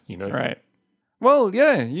stuff, Right. Well,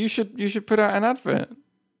 yeah, you should put out an advert.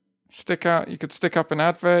 You could stick up an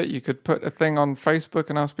advert. You could put a thing on Facebook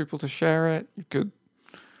and ask people to share it. You could...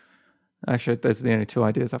 Actually, those are the only two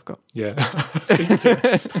ideas I've got. Yeah.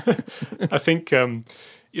 I think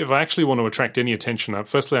if I actually want to attract any attention,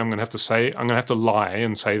 firstly, I'm going to have to lie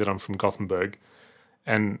and say that I'm from Gothenburg.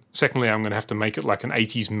 And secondly, I'm going to have to make it like an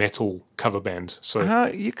 80s metal cover band. So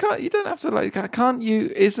you don't have to can't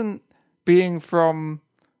you, isn't being from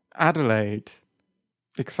Adelaide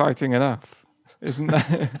exciting enough? Isn't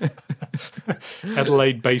that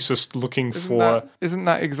Adelaide bassist looking isn't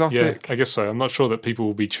that exotic? Yeah, I guess so. I'm not sure that people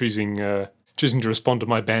will be choosing to respond to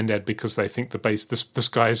my band ad because they think this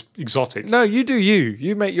guy is exotic. No, you do you.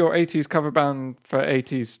 You make your 80s cover band for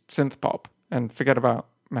 80s synth pop and forget about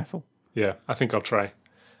metal. Yeah, I think I'll try.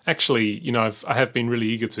 Actually, I have been really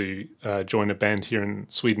eager to join a band here in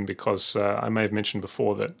Sweden because I may have mentioned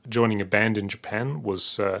before that joining a band in Japan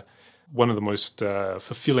was one of the most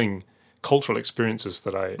fulfilling cultural experiences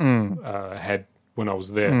that I had when I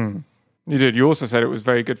was there. You did. You also said it was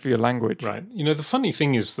very good for your language. Right. The funny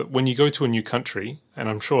thing is that when you go to a new country, and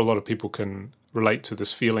I'm sure a lot of people can relate to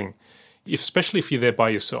this feeling, especially if you're there by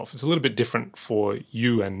yourself, it's a little bit different for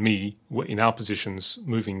you and me in our positions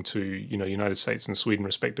moving to, United States and Sweden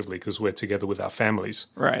respectively, because we're together with our families.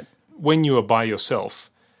 Right. When you are by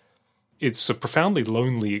yourself, it's a profoundly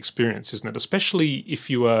lonely experience, isn't it? Especially if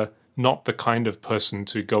you are not the kind of person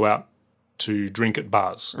to go out to drink at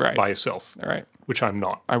bars by yourself. Right. Which I'm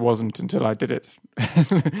not. I wasn't until I did it.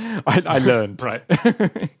 I learned. Right.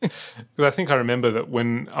 But I think I remember that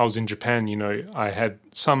when I was in Japan, I had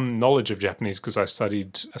some knowledge of Japanese because I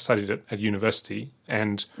studied it at university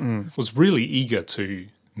and was really eager to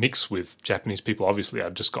mix with Japanese people. Obviously,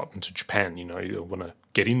 I'd just gotten to Japan, you want to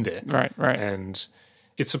get in there. Right. And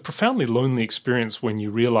it's a profoundly lonely experience when you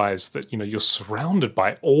realize that, you're surrounded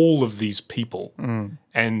by all of these people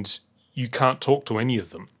and you can't talk to any of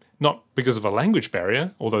them. Not because of a language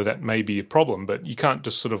barrier, although that may be a problem, but you can't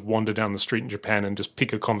just sort of wander down the street in Japan and just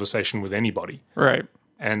pick a conversation with anybody. Right.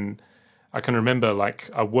 And I can remember,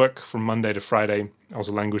 I work from Monday to Friday. I was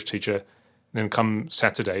a language teacher. And then come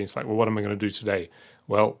Saturday, it's like, well, what am I going to do today?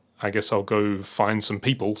 Well, I guess I'll go find some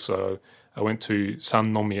people. So I went to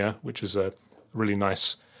Sannomiya, which is a really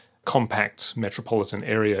nice, compact metropolitan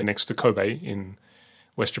area next to Kobe in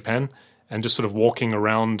West Japan, and just sort of walking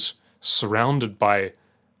around surrounded by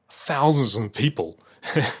thousands of people,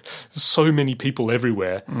 so many people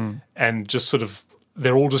everywhere, and just sort of,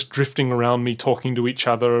 they're all just drifting around me, talking to each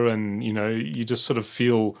other, and, you just sort of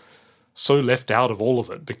feel so left out of all of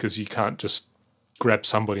it because you can't just grab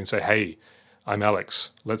somebody and say, hey, I'm Alex,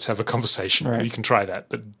 let's have a conversation. Right. You can try that,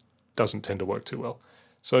 but it doesn't tend to work too well.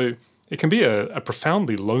 So it can be a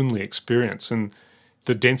profoundly lonely experience, and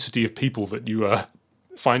the density of people that you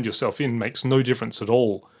find yourself in makes no difference at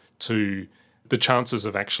all to the chances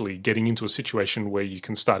of actually getting into a situation where you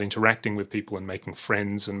can start interacting with people and making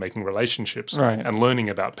friends and making relationships and learning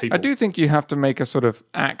about people. I do think you have to make a sort of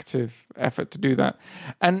active effort to do that.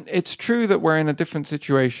 And it's true that we're in a different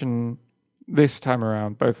situation this time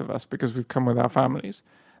around, both of us, because we've come with our families.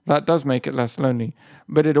 That does make it less lonely.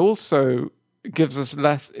 But it also gives us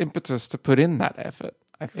less impetus to put in that effort,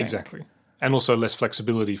 I think. Exactly. And also less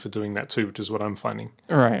flexibility for doing that too, which is what I'm finding.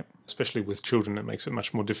 Right. Especially with children, it makes it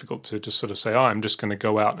much more difficult to just sort of say, I'm just going to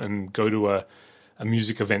go out and go to a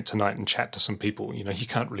music event tonight and chat to some people. You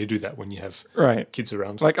can't really do that when you have kids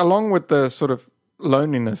around. Like, along with the sort of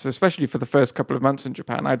loneliness, especially for the first couple of months in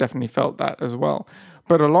Japan, I definitely felt that as well.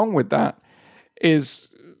 But along with that is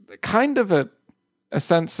kind of a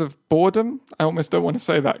sense of boredom. I almost don't want to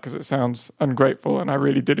say that because it sounds ungrateful, and I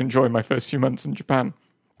really did enjoy my first few months in Japan.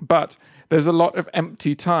 But there's a lot of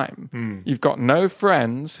empty time. You've got no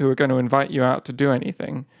friends who are going to invite you out to do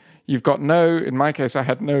anything. You've got in my case, I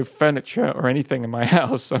had no furniture or anything in my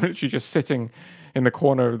house. I'm literally just sitting in the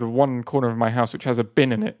one corner of my house, which has a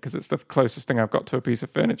bin in it, because it's the closest thing I've got to a piece of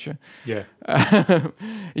furniture. Yeah.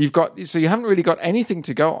 So you haven't really got anything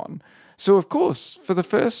to go on. So of course, for the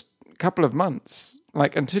first couple of months,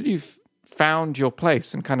 until you've found your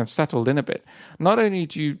place and kind of settled in a bit, not only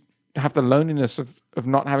do you have the loneliness of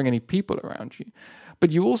not having any people around you, but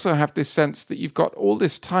you also have this sense that you've got all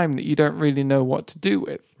this time that you don't really know what to do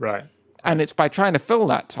with. Right. And it's by trying to fill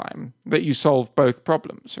that time that you solve both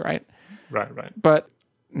problems, right? Right. But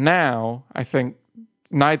now, I think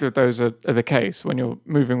neither of those are the case. When you're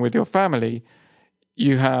moving with your family,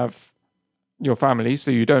 you have your family,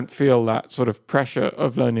 so you don't feel that sort of pressure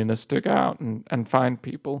of loneliness to go out and find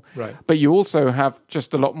people. Right. But you also have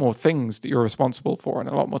just a lot more things that you're responsible for and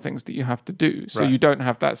a lot more things that you have to do. So you don't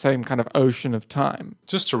have that same kind of ocean of time.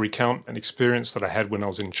 Just to recount an experience that I had when I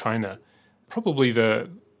was in China, probably the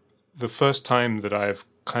first time that I've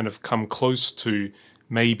kind of come close to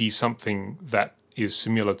maybe something that is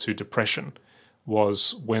similar to depression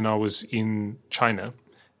was when I was in China.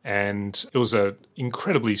 And it was an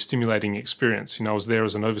incredibly stimulating experience. I was there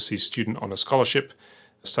as an overseas student on a scholarship,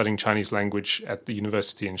 studying Chinese language at the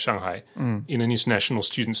university in Shanghai, in an international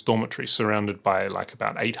students' dormitory, surrounded by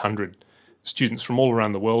about 800 students from all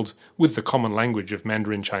around the world with the common language of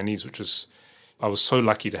Mandarin Chinese, I was so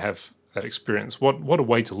lucky to have that experience. What a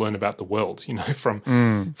way to learn about the world,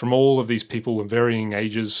 from all of these people of varying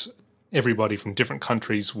ages, everybody from different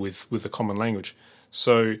countries with a common language.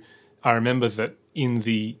 So I remember that in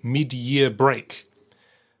the mid-year break,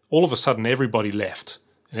 all of a sudden everybody left.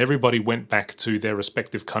 and everybody went back to their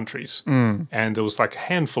respective countries. And there was like a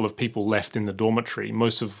handful of people left in the dormitory,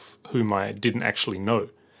 most of whom I didn't actually know.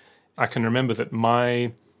 I can remember that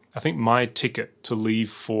I think my ticket to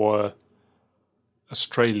leave for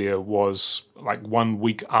Australia was like 1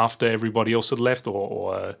 week after everybody else had left,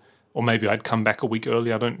 or maybe I'd come back a week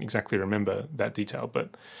early. I don't exactly remember that detail, but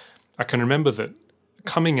I can remember that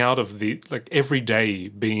coming out of every day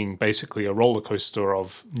being basically a roller coaster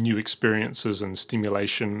of new experiences and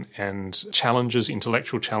stimulation and challenges,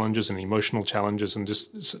 intellectual challenges and emotional challenges, and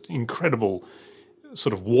just this incredible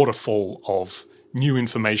sort of waterfall of new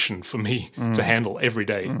information for me to handle every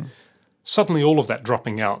day. Suddenly all of that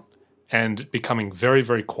dropping out and becoming very,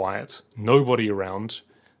 very quiet, nobody around,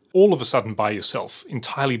 all of a sudden by yourself,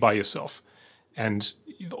 entirely by yourself. And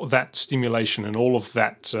that stimulation and all of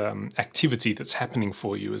that activity that's happening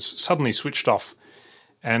for you is suddenly switched off.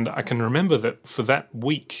 And I can remember that for that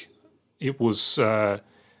week, it was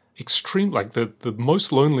extreme, like the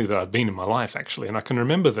most lonely that I've been in my life, actually. And I can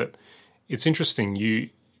remember that it's interesting.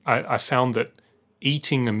 I found that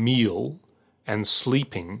eating a meal and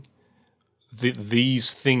sleeping,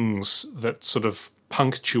 these things that sort of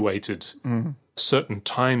punctuated certain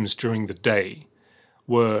times during the day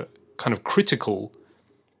were kind of critical,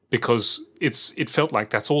 because it felt like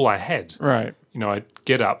that's all I had. Right. I'd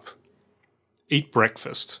get up, eat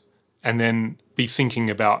breakfast, and then be thinking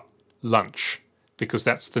about lunch, because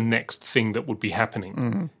that's the next thing that would be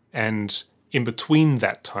happening. And in between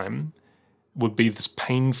that time would be this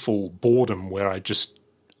painful boredom where I just,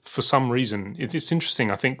 for some reason, it's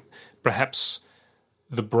interesting. I think perhaps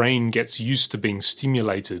the brain gets used to being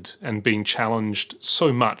stimulated and being challenged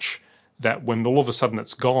so much that when all of a sudden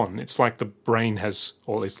it's gone, it's like the brain has,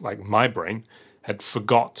 or at least like my brain, had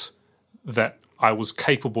forgot that I was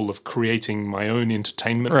capable of creating my own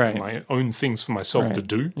entertainment and my own things for myself to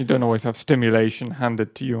do. You don't always have stimulation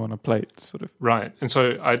handed to you on a plate, sort of. Right. And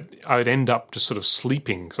so I'd end up just sort of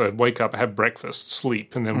sleeping. So I'd wake up, have breakfast,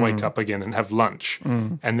 sleep, and then wake up again and have lunch.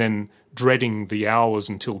 And then dreading the hours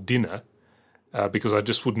until dinner because I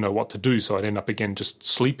just wouldn't know what to do. So I'd end up again just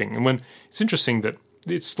sleeping. And when it's interesting that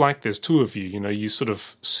it's like there's two of you, you sort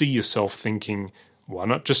of see yourself thinking, why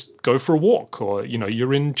not just go for a walk? Or,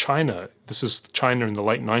 you're in China. This is China in the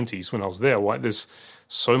late 90s when I was there. Why, there's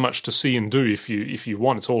so much to see and do if you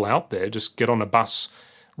want. It's all out there. Just get on a bus,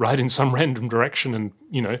 ride in some random direction and,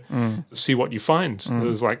 see what you find.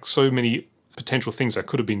 There's like so many potential things I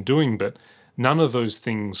could have been doing, but none of those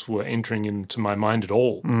things were entering into my mind at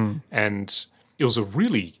all. And it was a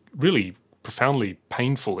really, really profoundly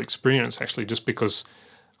painful experience, actually, just because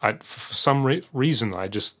for some reason I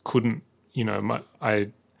just couldn't, I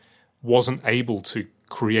wasn't able to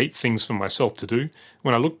create things for myself to do.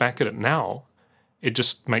 When I look back at it now, it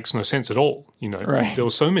just makes no sense at all. There were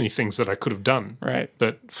so many things that I could have done,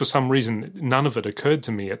 but for some reason, none of it occurred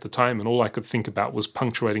to me at the time, and all I could think about was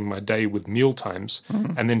punctuating my day with meal times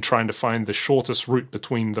and then trying to find the shortest route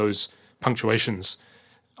between those punctuations,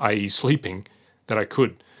 i.e. sleeping, that I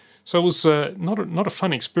could. So it was not a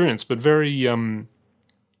fun experience, but very,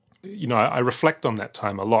 I reflect on that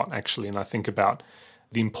time a lot, actually, and I think about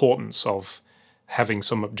the importance of having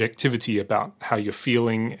some objectivity about how you're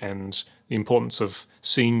feeling and the importance of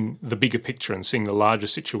seeing the bigger picture and seeing the larger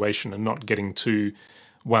situation and not getting too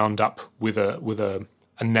wound up with a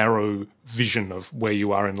narrow vision of where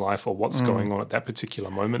you are in life or what's going on at that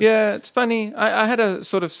particular moment. Yeah, it's funny. I had a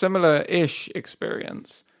sort of similar-ish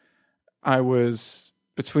experience. I was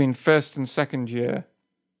between first and second year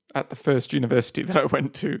at the first university that I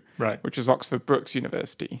went to, which is Oxford Brookes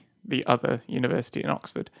University, the other university in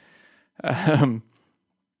Oxford. And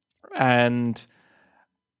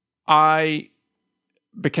I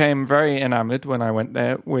became very enamored when I went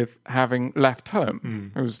there with having left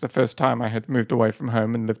home. It was the first time I had moved away from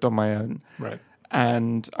home and lived on my own.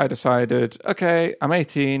 And I decided, okay, I'm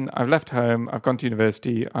 18, I've left home, I've gone to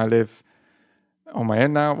university, I live on my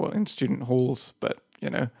own now, well, in student halls, but,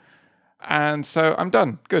 and so I'm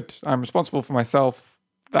done. Good. I'm responsible for myself.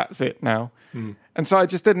 That's it now. And so I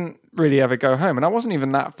just didn't really ever go home. And I wasn't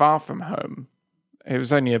even that far from home. It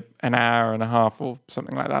was only an hour and a half or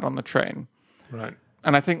something like that on the train.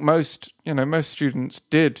 And I think most students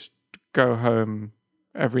did go home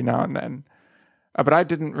every now and then. But I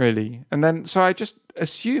didn't really. And then, so I just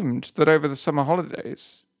assumed that over the summer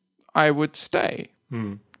holidays, I would stay.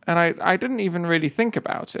 And I didn't even really think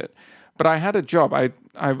about it. But I had a job.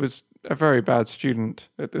 I was a very bad student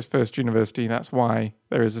at this first university. That's why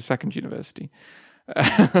there is a second university.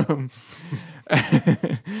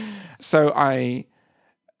 So I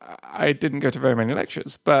didn't go to very many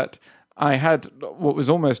lectures, but I had what was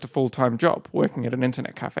almost a full-time job working at an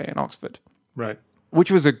internet cafe in Oxford.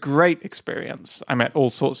 which was a great experience. I met all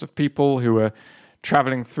sorts of people who were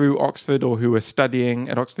traveling through Oxford or who were studying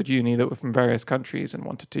at Oxford Uni that were from various countries and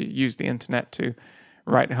wanted to use the internet to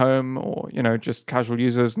write home, or, just casual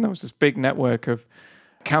users. And there was this big network of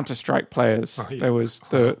Counter-Strike players. Oh, yeah. There was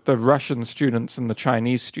the Russian students and the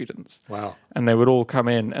Chinese students. Wow. And they would all come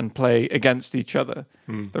in and play against each other,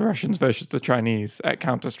 the Russians versus the Chinese at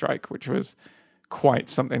Counter-Strike, which was quite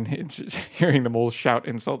something, hearing them all shout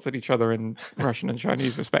insults at each other in Russian and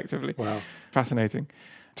Chinese respectively. Wow. Fascinating.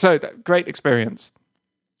 So, great experience.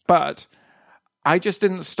 But I just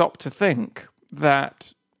didn't stop to think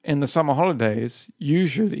that in the summer holidays,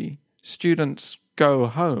 usually students go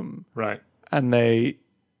home. Right. And they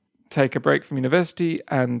take a break from university,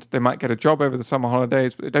 and they might get a job over the summer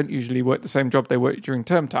holidays, but they don't usually work the same job they work during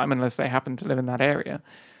term time unless they happen to live in that area.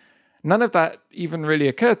 None of that even really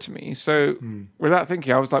occurred to me. So without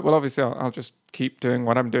thinking, I was like, well, obviously I'll just keep doing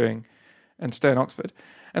what I'm doing and stay in Oxford.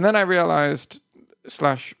 And then I realized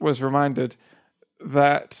 / was reminded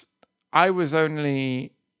that I was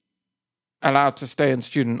only allowed to stay in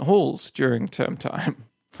student halls during term time.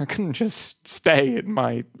 I couldn't just stay in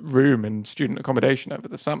my room in student accommodation over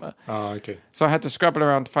the summer. Oh, okay. So I had to scrabble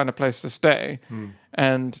around to find a place to stay.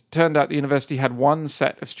 And turned out the university had one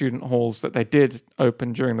set of student halls that they did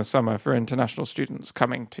open during the summer for international students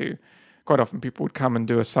coming to. Quite often people would come and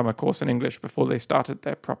do a summer course in English before they started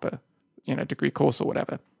their proper, degree course or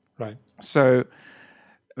whatever. Right. So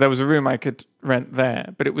there was a room I could rent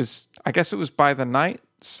there, but I guess it was by the night.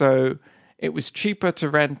 So it was cheaper to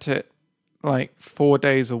rent it like 4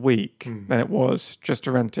 days a week than it was just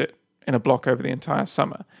to rent it in a block over the entire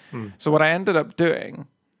summer. So what I ended up doing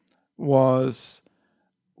was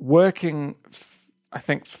working, I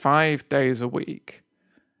think, 5 days a week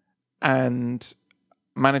and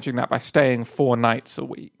managing that by staying 4 nights a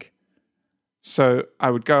week. So I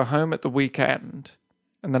would go home at the weekend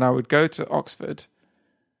and then I would go to Oxford.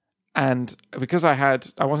 And because I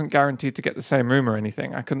wasn't guaranteed to get the same room or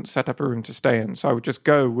anything, I couldn't set up a room to stay in. So I would just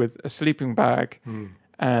go with a sleeping bag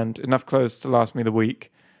and enough clothes to last me the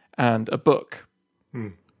week and a book,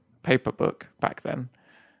 paper book back then,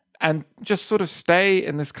 and just sort of stay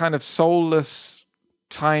in this kind of soulless,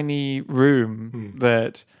 tiny room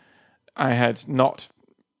that I had not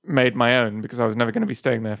made my own because I was never going to be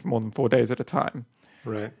staying there for more than 4 days at a time.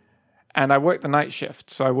 Right. And I worked the night shift.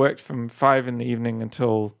 So I worked from 5 in the evening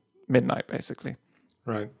until midnight, basically.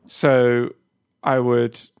 Right. So I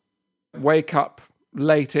would wake up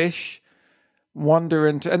late-ish, wander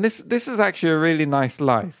into... And this is actually a really nice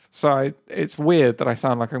life. So it's weird that I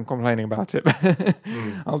sound like I'm complaining about it. But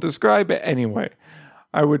I'll describe it anyway.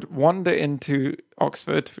 I would wander into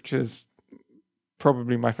Oxford, which is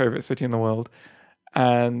probably my favorite city in the world,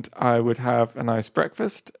 and I would have a nice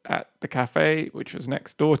breakfast at the cafe, which was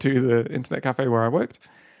next door to the internet cafe where I worked.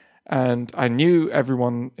 And I knew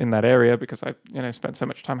everyone in that area because I, spent so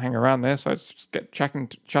much time hanging around there. So I'd just get chatting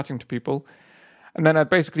to people. And then I'd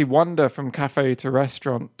basically wander from cafe to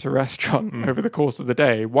restaurant over the course of the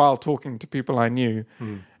day while talking to people I knew.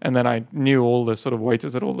 And then I knew all the sort of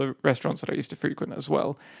waiters at all the restaurants that I used to frequent as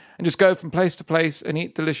well. And just go from place to place and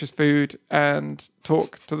eat delicious food and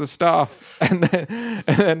talk to the staff. And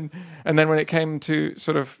then when it came to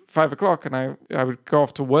sort of 5 o'clock and I would go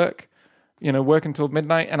off to work, work until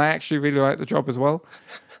midnight. And I actually really liked the job as well.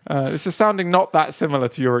 This is sounding not that similar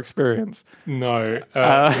to your experience. No.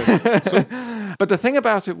 Yes. But the thing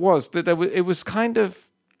about it was that it was kind of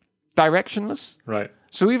directionless. Right.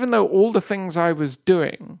 So even though all the things I was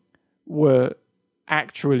doing were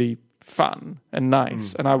actually fun and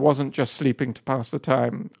nice, and I wasn't just sleeping to pass the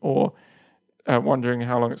time or wondering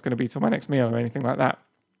how long it's going to be till my next meal or anything like that,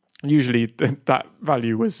 usually that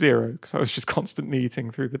value was 0 because I was just constantly eating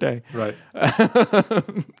through the day. Right.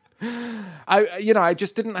 I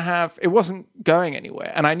just didn't have, it wasn't going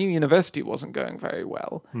anywhere. And I knew university wasn't going very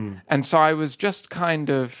well. And so I was just kind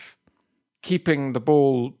of keeping the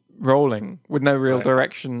ball rolling with no real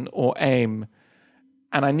direction or aim.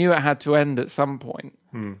 And I knew it had to end at some point.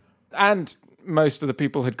 And most of the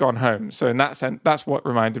people had gone home. So in that sense, that's what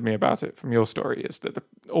reminded me about it from your story, is that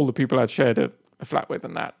all the people I'd shared a flat with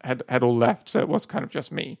and that had all left. So it was kind of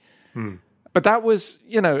just me. But that was,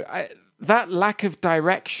 that lack of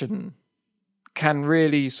direction can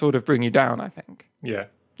really sort of bring you down, I think. Yeah.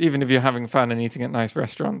 Even if you're having fun and eating at nice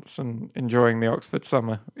restaurants and enjoying the Oxford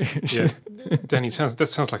summer. Yeah. Danny, that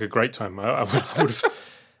sounds like a great time. I would have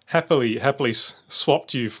happily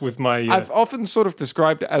swapped you with my... I've often sort of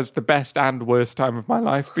described it as the best and worst time of my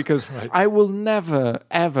life because I will never,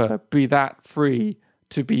 ever be that free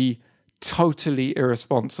to be totally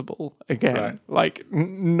irresponsible again. Right. Like,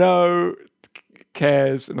 no...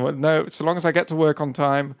 cares. And no, so long as I get to work on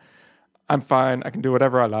time, I'm fine. I can do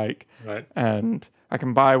whatever I like. Right. And I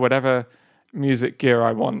can buy whatever music gear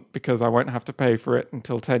I want because I won't have to pay for it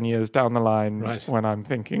until 10 years down the line when I'm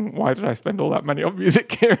thinking, why did I spend all that money on music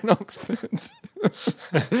gear in Oxford?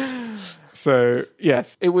 So,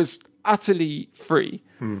 yes, it was utterly free.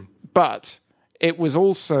 But it was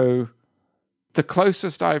also the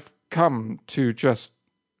closest I've come to just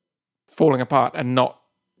falling apart and not,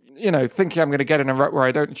 thinking I'm going to get in a rut where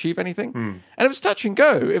I don't achieve anything. And it was touch and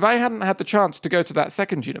go. If I hadn't had the chance to go to that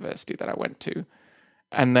second university that I went to,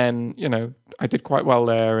 and then, I did quite well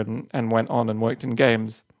there and went on and worked in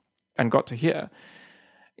games and got to here.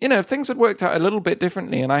 If things had worked out a little bit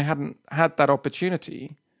differently and I hadn't had that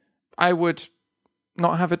opportunity, I would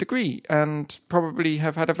not have a degree and probably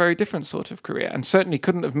have had a very different sort of career, and certainly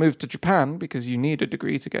couldn't have moved to Japan because you need a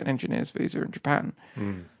degree to get an engineer's visa in Japan.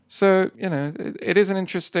 So, it is an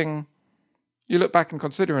interesting, you look back and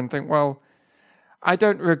consider and think, well, I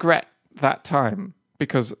don't regret that time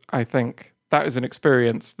because I think that is an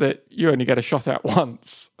experience that you only get a shot at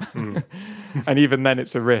once. And even then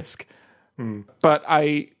it's a risk. But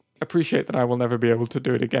I appreciate that I will never be able to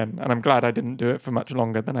do it again. And I'm glad I didn't do it for much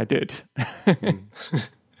longer than I did.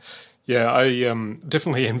 Yeah, I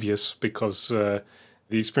definitely envious because the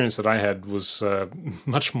experience that I had was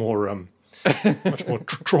much more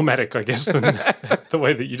traumatic, I guess, than the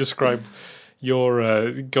way that you describe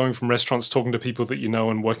your going from restaurants, talking to people that you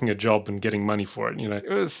know, and working a job and getting money for it. It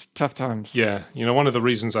was tough times. Yeah, one of the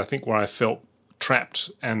reasons I think where I felt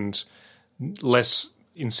trapped and less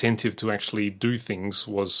incentive to actually do things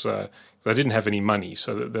was I didn't have any money,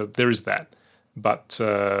 so there is that. But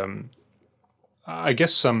I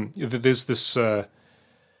guess there's this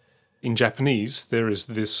in Japanese there is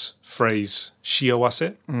this phrase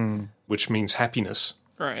shiawase, which means happiness.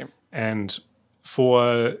 Right. And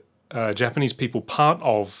for Japanese people, part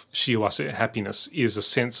of shiawase, happiness, is a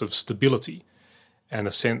sense of stability and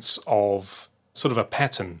a sense of sort of a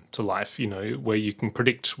pattern to life, where you can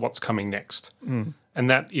predict what's coming next. And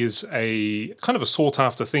that is a kind of a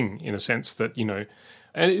sought-after thing in a sense that,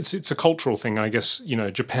 and it's a cultural thing, I guess,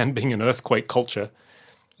 Japan being an earthquake culture,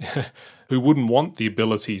 who wouldn't want the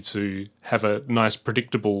ability to have a nice,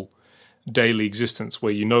 predictable daily existence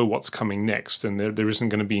where you know what's coming next and there isn't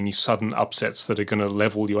going to be any sudden upsets that are going to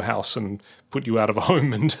level your house and put you out of a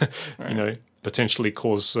home and, potentially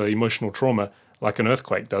cause emotional trauma like an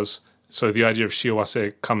earthquake does. So the idea of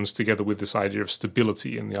shiawase comes together with this idea of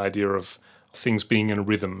stability and the idea of things being in a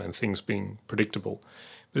rhythm and things being predictable.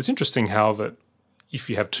 But it's interesting how that if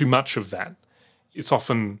you have too much of that, it's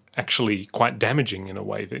often actually quite damaging in a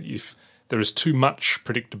way, that if there is too much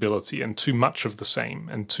predictability and too much of the same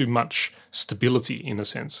and too much stability in a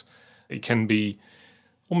sense, it can be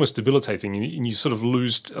almost debilitating, and you sort of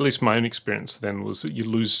lose, at least my own experience then was that you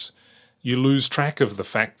lose track of the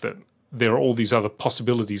fact that there are all these other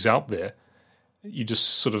possibilities out there. You just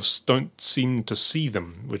sort of don't seem to see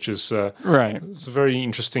them, which is right. It's a very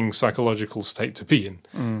interesting psychological state to be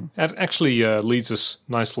in. That actually leads us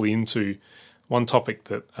nicely into one topic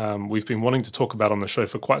that we've been wanting to talk about on the show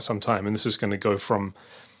for quite some time, and this is going to go from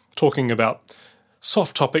talking about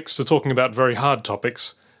soft topics to talking about very hard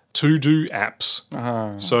topics, to-do apps.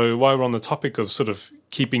 So while we're on the topic of sort of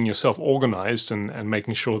keeping yourself organized and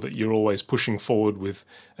making sure that you're always pushing forward with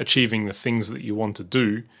achieving the things that you want to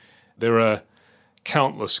do, there are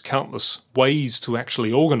countless ways to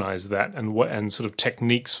actually organize that and sort of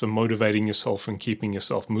techniques for motivating yourself and keeping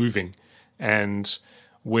yourself moving. And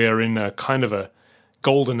we're in a kind of a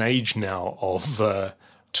golden age now of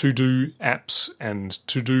to-do apps and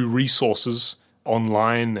to-do resources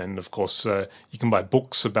online. And of course, you can buy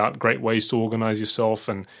books about great ways to organize yourself,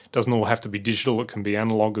 and it doesn't all have to be digital. It can be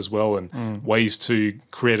analog as well, and ways to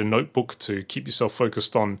create a notebook to keep yourself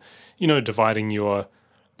focused on, dividing your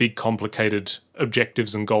big, complicated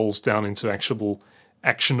objectives and goals down into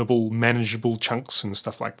actionable, manageable chunks and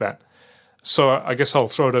stuff like that. So I guess I'll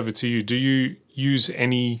throw it over to you. Do you use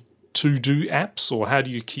any to-do apps, or how do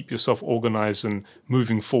you keep yourself organized and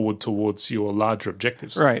moving forward towards your larger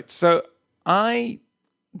objectives? Right. So I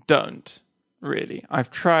don't really. I've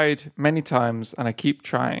tried many times and I keep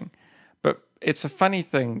trying, but it's a funny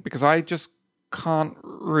thing because I just can't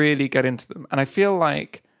really get into them. And I feel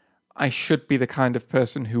like I should be the kind of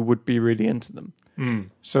person who would be really into them.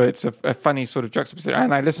 So it's a funny sort of juxtaposition.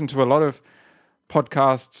 And I listen to a lot of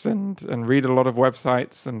podcasts and read a lot of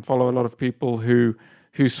websites and follow a lot of people who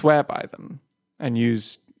swear by them and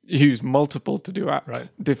use multiple to-do apps, right.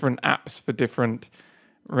 Different apps for different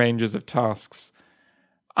ranges of tasks.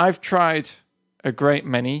 I've tried a great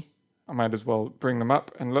many I might as well bring them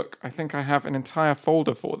up and look. I think I have an entire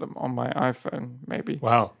folder for them on my iPhone, maybe.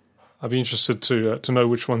 Wow. I'd be interested to know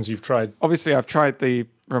which ones you've tried. Obviously, I've tried the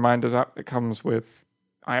Reminders app that comes with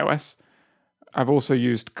iOS. I've also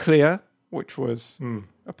used Clear, which was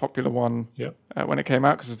a popular one when it came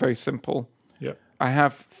out because it's very simple. Yeah. I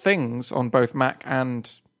have Things on both Mac and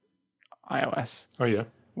iOS. Oh, yeah.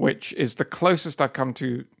 Which is the closest I've come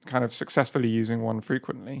to kind of successfully using one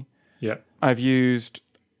frequently. Yeah. I've used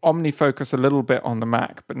OmniFocus a little bit on the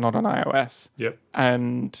Mac, but not on iOS. Yep.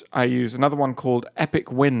 And I use another one called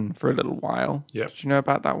Epic Win for a little while. Yep. Did you know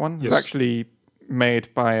about that one? Yes. It was actually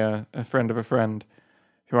made by a friend of a friend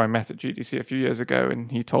who I met at GDC a few years ago,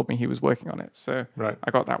 and he told me he was working on it. So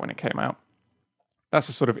I got that when it came out. That's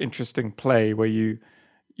a sort of interesting play where you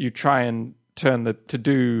try and turn the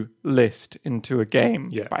to-do list into a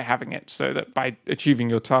game by having it, so that by achieving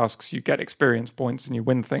your tasks, you get experience points and you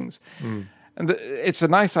win things. And it's a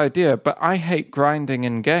nice idea, but I hate grinding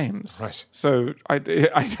in games. Right. So I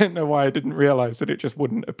don't know why I didn't realize that it just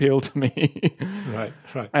wouldn't appeal to me. Right.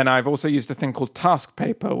 And I've also used a thing called Task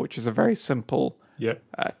Paper, which is a very simple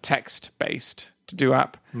text-based to-do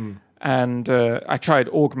app. And I tried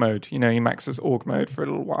Org Mode, Emacs's Org Mode for a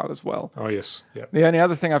little while as well. Oh, yes. Yeah. The only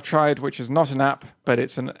other thing I've tried, which is not an app, but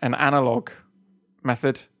it's an analog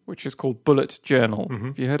method, which is called Bullet Journal.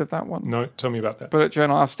 Have you heard of that one? No, tell me about that. Bullet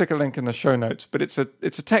Journal, I'll stick a link in the show notes, but it's a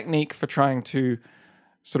technique for trying to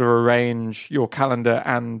sort of arrange your calendar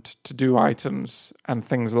and to-do items and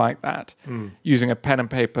things like that using a pen and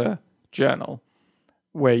paper journal,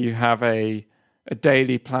 where you have a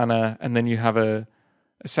daily planner and then you have a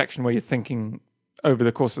section where you're thinking over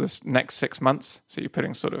the course of this next 6 months. So you're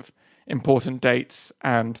putting sort of important dates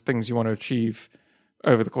and things you want to achieve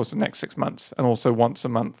over the course of the next 6 months. And also once a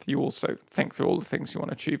month, you also think through all the things you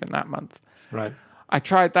want to achieve in that month. Right. I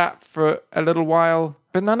tried that for a little while,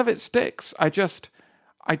 but none of it sticks. I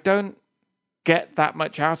don't get that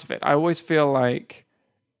much out of it. I always feel like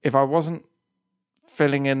if I wasn't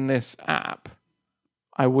filling in this app,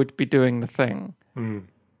 I would be doing the thing.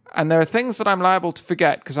 And there are things that I'm liable to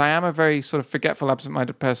forget because I am a very sort of forgetful,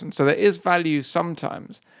 absent-minded person. So there is value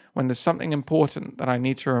sometimes when there's something important that I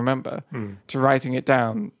need to remember to writing it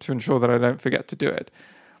down to ensure that I don't forget to do it.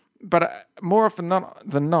 But more often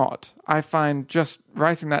than not, I find just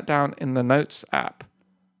writing that down in the Notes app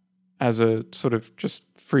as a sort of just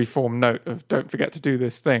free-form note of don't forget to do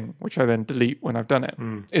this thing, which I then delete when I've done it,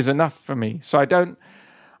 is enough for me. So I don't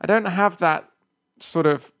have that sort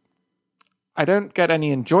of... I don't get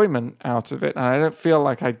any enjoyment out of it, and I don't feel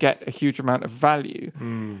like I get a huge amount of value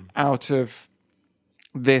out of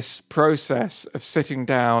this process of sitting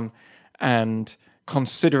down and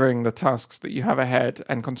considering the tasks that you have ahead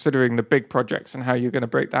and considering the big projects and how you're going to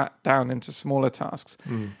break that down into smaller tasks.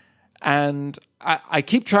 And I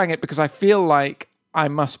keep trying it because I feel like I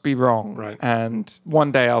must be wrong. Right. And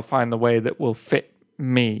one day I'll find the way that will fit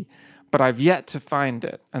me. But I've yet to find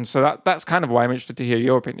it. And so that's kind of why I'm interested to hear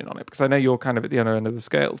your opinion on it, because I know you're kind of at the other end of the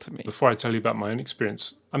scale to me. Before I tell you about my own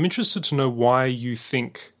experience, I'm interested to know why you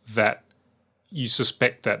think that you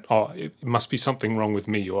suspect that, it must be something wrong with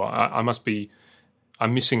me, or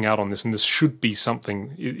I'm missing out on this, and this should be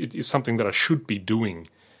something, it's something that I should be doing.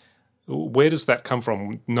 Where does that come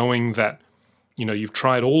from, knowing that, you've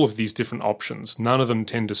tried all of these different options, none of them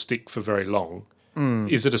tend to stick for very long?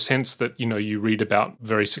 Is it a sense that, you read about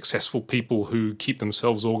very successful people who keep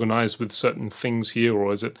themselves organized with certain things here,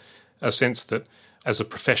 or is it a sense that as a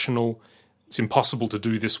professional, it's impossible to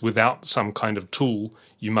do this without some kind of tool?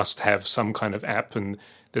 You must have some kind of app, and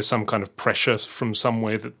there's some kind of pressure from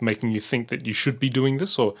somewhere that making you think that you should be doing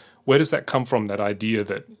this? Or where does that come from, that idea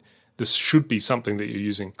that this should be something that you're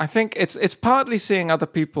using? I think it's partly seeing other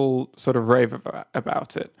people sort of rave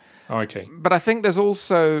about it. Okay. But I think there's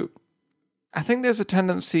a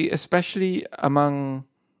tendency, especially among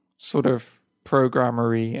sort of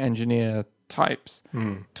programmery engineer types,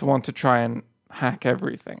 to want to try and hack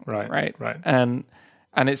everything. Right. And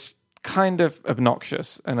it's kind of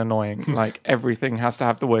obnoxious and annoying. Like everything has to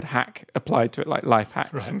have the word hack applied to it, like life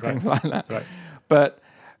hacks and things like that. Right.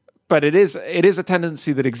 But it is a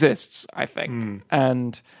tendency that exists, I think.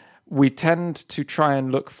 And we tend to try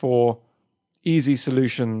and look for easy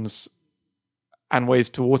solutions and ways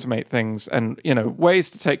to automate things, and ways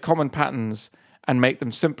to take common patterns and make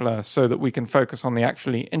them simpler so that we can focus on the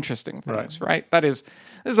actually interesting things, right? There's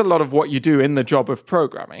a lot of what you do in the job of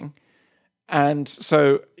programming. And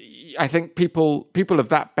so I think people of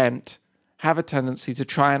that bent have a tendency to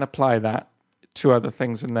try and apply that to other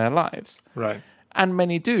things in their lives. Right. And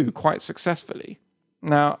many do quite successfully.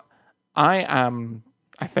 Now, I am,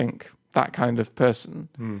 I think, that kind of person.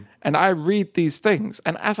 And I read these things,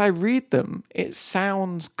 and as I read them, it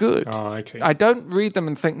sounds good. Oh, okay. I don't read them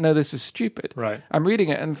and think, no, this is stupid. Right. I'm reading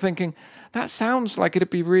it and thinking, that sounds like it'd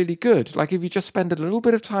be really good. Like if you just spend a little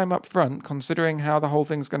bit of time up front, considering how the whole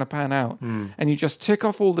thing's going to pan out, and you just tick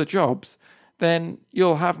off all the jobs, then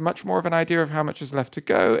you'll have much more of an idea of how much is left to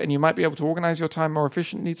go, and you might be able to organize your time more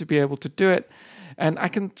efficiently to be able to do it. And I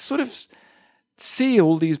can sort of see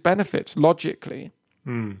all these benefits logically.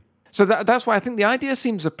 So that's why I think the idea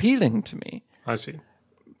seems appealing to me. I see.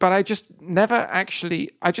 But I just never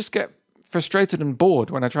actually, I just get frustrated and bored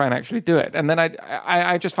when I try and actually do it. And then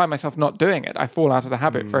I just find myself not doing it. I fall out of the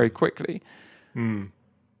habit very quickly.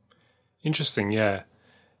 Interesting, yeah.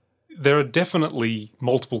 There are definitely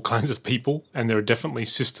multiple kinds of people, and there are definitely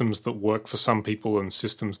systems that work for some people and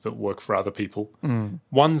systems that work for other people.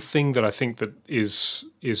 One thing that I think that is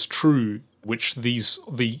true, which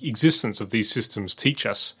the existence of these systems teach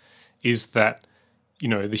us, is that, you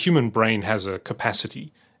know, the human brain has a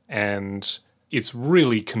capacity, and it's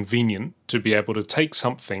really convenient to be able to take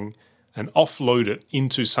something and offload it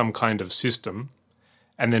into some kind of system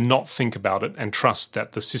and then not think about it and trust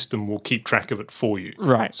that the system will keep track of it for you.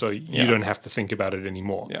 Right. So you don't have to think about it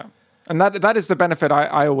anymore. Yeah. And that is the benefit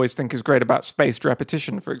I always think is great about spaced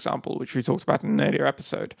repetition, for example, which we talked about in an earlier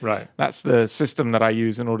episode. Right. That's the system that I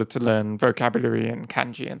use in order to learn vocabulary and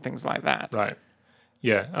kanji and things like that. Right.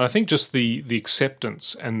 Yeah. And I think just the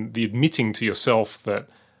acceptance and the admitting to yourself that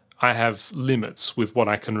I have limits with what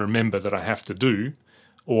I can remember that I have to do,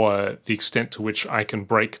 or the extent to which I can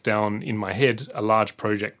break down in my head a large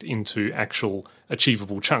project into actual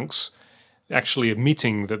achievable chunks, actually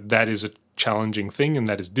admitting that that is a challenging thing and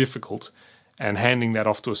that is difficult, and handing that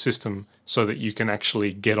off to a system so that you can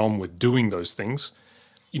actually get on with doing those things.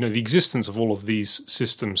 You know, the existence of all of these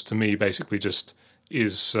systems to me basically just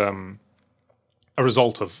is a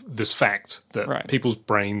result of this fact that people's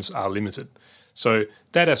brains are limited. So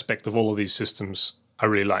that aspect of all of these systems I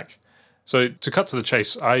really like. So to cut to the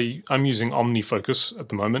chase, I'm using OmniFocus at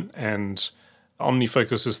the moment, and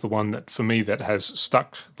OmniFocus is the one that, for me, that has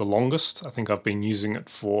stuck the longest. I think I've been using it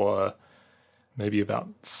for maybe about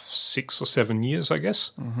 6 or 7 years, I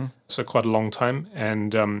guess. So quite a long time.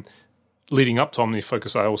 And leading up to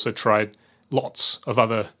OmniFocus, I also tried lots of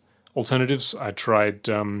other alternatives. I tried,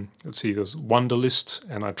 there's Wunderlist,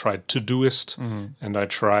 and I tried Todoist, and I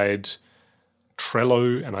tried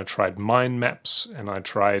Trello, and I tried mind maps, and I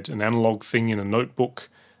tried an analog thing in a notebook,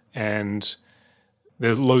 and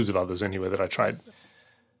there's loads of others anyway that I tried.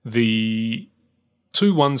 The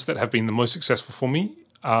two ones that have been the most successful for me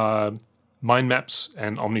are mind maps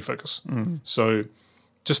and OmniFocus. So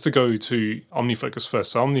just to go to OmniFocus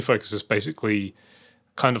first. So OmniFocus is basically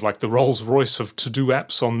kind of like the Rolls-Royce of to-do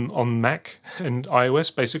apps on Mac and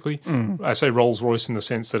iOS, basically. I say Rolls-Royce in the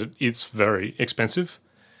sense that it's very expensive.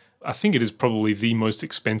 I think it is probably the most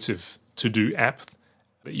expensive to-do app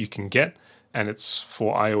that you can get, and it's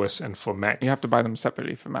for iOS and for Mac. You have to buy them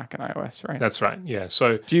separately for Mac and iOS, right? That's right, yeah.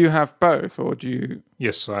 So do you have both, or do you...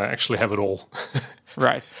 Yes, I actually have it all.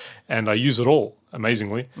 Right. And I use it all,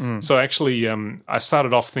 amazingly. So actually, I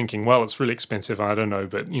started off thinking, well, it's really expensive, I don't know,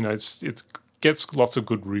 but, you know, it gets lots of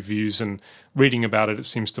good reviews, and reading about it, it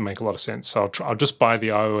seems to make a lot of sense. So I'll just buy the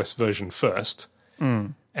iOS version first.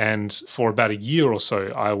 And for about a year or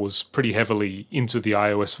so, I was pretty heavily into the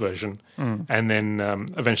iOS version, and then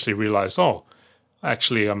eventually realized,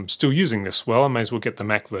 actually, I'm still using this. Well, I may as well get the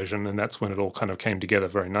Mac version, and that's when it all kind of came together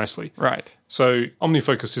very nicely. Right. So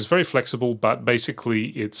OmniFocus is very flexible, but basically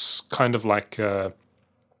it's kind of like a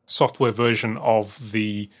software version of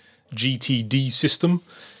the GTD system,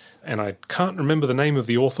 and I can't remember the name of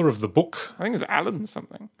the author of the book. I think it's Alan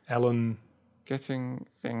something. Alan... Getting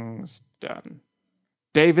Things Done.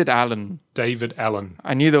 David Allen. David Allen.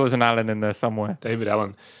 I knew there was an Allen in there somewhere. David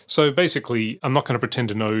Allen. So basically, I'm not going to pretend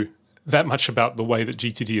to know that much about the way that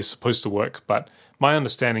GTD is supposed to work, but my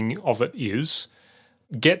understanding of it is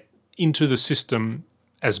get into the system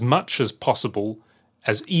as much as possible,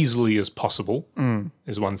 as easily as possible,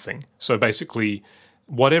 is one thing. So basically,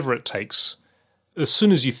 whatever it takes, as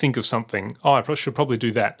soon as you think of something, I should probably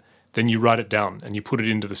do that, then you write it down and you put it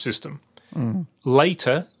into the system.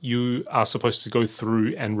 Later, you are supposed to go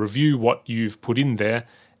through and review what you've put in there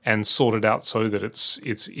and sort it out so that it's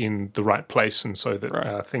in the right place, and so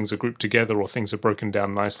that things are grouped together or things are broken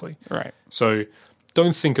down nicely. Right. So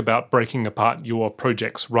don't think about breaking apart your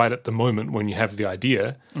projects right at the moment when you have the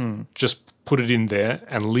idea. Just put it in there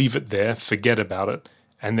and leave it there, forget about it,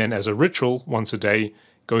 and then as a ritual, once a day,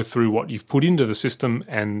 go through what you've put into the system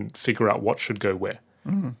and figure out what should go where.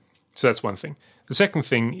 So that's one thing. The second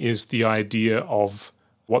thing is the idea of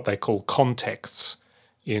what they call contexts.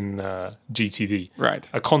 in GTD. Right.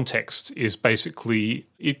 A context is basically,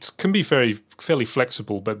 it can be fairly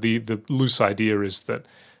flexible, but the loose idea is that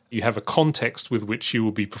you have a context with which you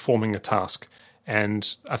will be performing a task.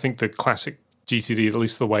 And I think the classic GTD, at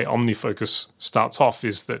least the way OmniFocus starts off,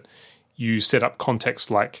 is that you set up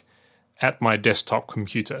context like at my desktop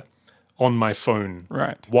computer, on my phone,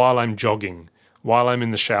 Right. while I'm jogging, while I'm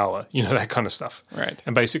in the shower, that kind of stuff. Right.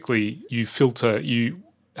 And basically you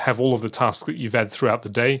have all of the tasks that you've had throughout the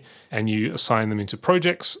day and you assign them into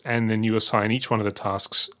projects, and then you assign each one of the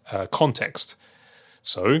tasks context.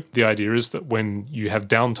 So the idea is that when you have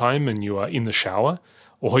downtime and you are in the shower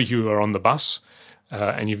or you are on the bus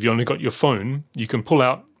and you've only got your phone, you can pull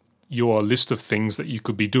out your list of things that you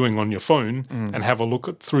could be doing on your phone and have a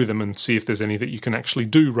look through them and see if there's any that you can actually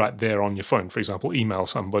do right there on your phone. For example, email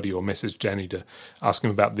somebody or message Danny to ask him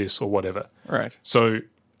about this or whatever. Right. So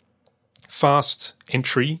fast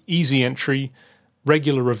entry, easy entry,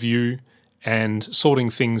 regular review, and sorting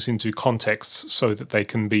things into contexts so that they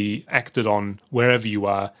can be acted on wherever you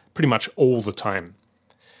are pretty much all the time.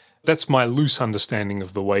 That's my loose understanding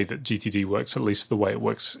of the way that GTD works, at least the way it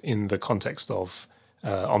works in the context of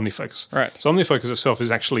OmniFocus. Right. So OmniFocus itself is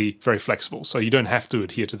actually very flexible, so you don't have to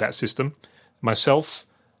adhere to that system. Myself,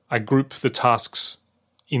 I group the tasks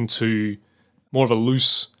into more of a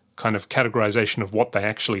loose kind of categorization of what they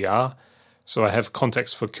actually are. So I have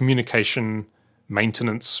context for communication,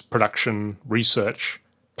 maintenance, production, research,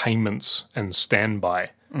 payments, and standby.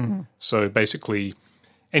 Mm-hmm. So basically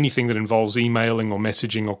anything that involves emailing or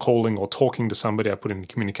messaging or calling or talking to somebody, I put in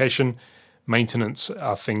communication. Maintenance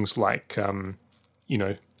are things like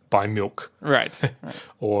buy milk. Right.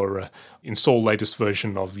 or install latest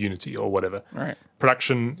version of Unity or whatever. Right.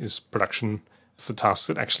 Production is production for tasks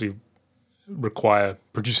that actually require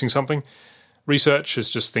producing something. Research is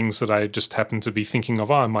just things that I just happen to be thinking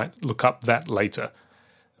of. I might look up that later.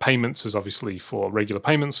 Payments is obviously for regular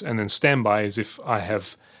payments. And then standby is if I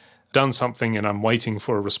have done something and I'm waiting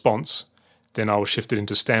for a response, then I will shift it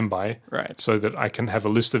into standby. Right. So that I can have a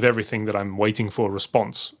list of everything that I'm waiting for a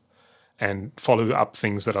response and follow up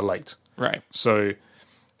things that are late. Right. So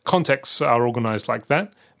contexts are organized like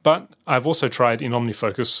that. But I've also tried in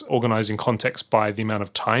OmniFocus organizing context by the amount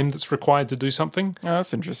of time that's required to do something. Oh,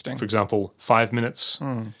 that's interesting. For example, 5 minutes,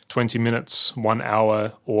 20 minutes, 1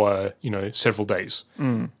 hour, or, several days.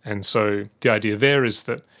 And so the idea there is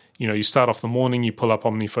that, you start off the morning, you pull up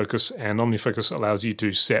OmniFocus, and OmniFocus allows you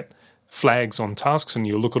to set flags on tasks, and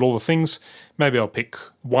you look at all the things. Maybe I'll pick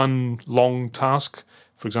one long task,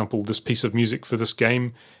 for example, this piece of music for this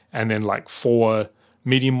game, and then like 4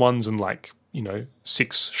 medium ones and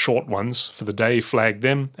 6 short ones for the day, flag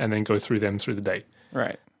them, and then go through them through the day.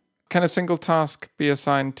 Right. Can a single task be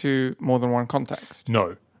assigned to more than one context?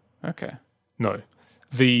 No. Okay. No.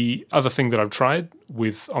 The other thing that I've tried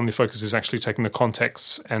with OmniFocus is actually taking the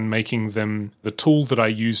contexts and making them the tool that I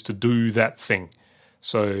use to do that thing.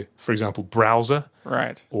 So, for example, browser,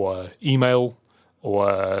 right, or email,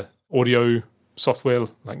 or audio software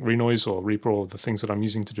like Renoise or Reaper, or the things that I'm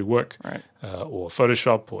using to do work, right, or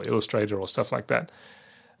Photoshop or Illustrator or stuff like that.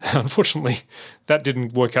 Unfortunately, that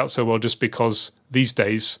didn't work out so well just because these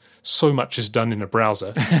days so much is done in a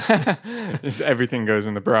browser. Just everything goes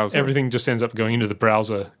in the browser. Everything just ends up going into the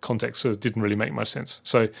browser context, so it didn't really make much sense.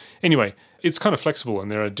 So anyway, it's kind of flexible, and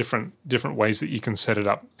there are different ways that you can set it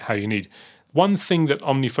up how you need. One thing that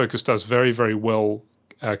OmniFocus does very, very well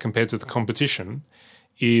compared to the competition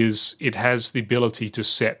is it has the ability to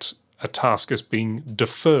set a task as being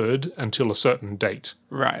deferred until a certain date.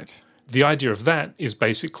 Right. The idea of that is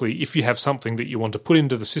basically if you have something that you want to put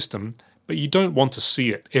into the system, but you don't want to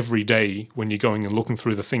see it every day when you're going and looking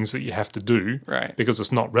through the things that you have to do, right, because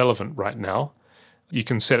it's not relevant right now, you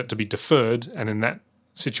can set it to be deferred, and in that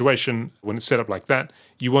situation, when it's set up like that,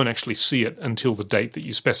 you won't actually see it until the date that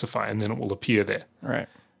you specify, and then it will appear there. Right.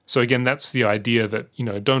 So again, that's the idea that,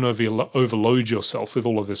 don't overload yourself with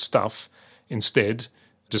all of this stuff. Instead,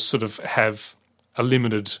 just sort of have a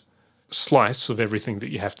limited slice of everything that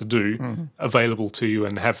you have to do available to you,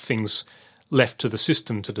 and have things left to the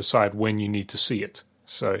system to decide when you need to see it.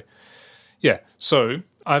 So, yeah. So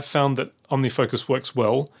I've found that OmniFocus works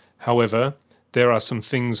well. However, there are some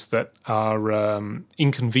things that are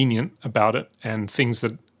inconvenient about it, and things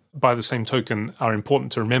that, by the same token, are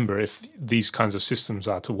important to remember if these kinds of systems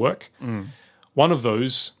are to work. One of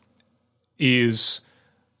those is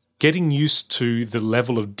getting used to the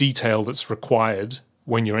level of detail that's required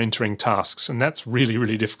when you're entering tasks, and that's really,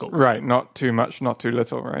 really difficult. Right, not too much, not too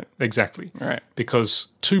little, right? Exactly. Right. Because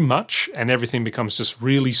too much and everything becomes just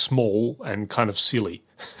really small and kind of silly.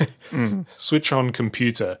 Switch on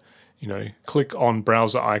computer, click on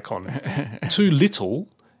browser icon. Too little,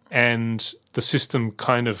 and the system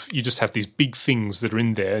kind of, you just have these big things that are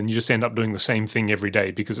in there, and you just end up doing the same thing every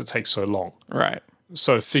day because it takes so long. Right.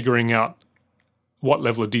 So figuring out what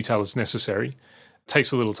level of detail is necessary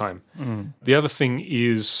takes a little time. The other thing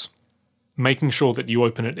is making sure that you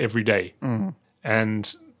open it every day.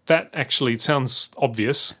 And that actually, it sounds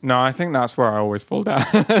obvious. No, I think that's where I always fall down.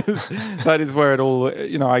 That is where it all,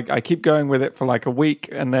 I keep going with it for like a week,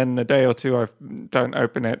 and then a day or two I don't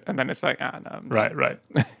open it, and then it's like, no. Right.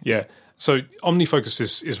 Yeah. So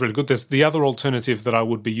OmniFocus is really good. There's the other alternative that I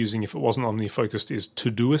would be using if it wasn't OmniFocused is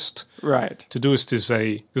Todoist. Right. Todoist is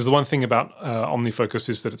because the one thing about OmniFocus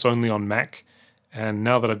is that it's only on Mac. And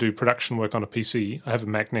now that I do production work on a PC, I have a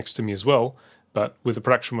Mac next to me as well. But with the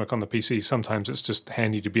production work on the PC, sometimes it's just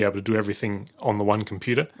handy to be able to do everything on the one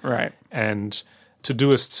computer. Right. And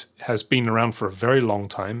Todoist has been around for a very long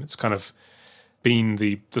time. It's kind of been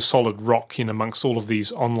the solid rock in amongst all of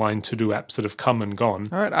these online to-do apps that have come and gone.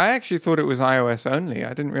 All right. I actually thought it was iOS only.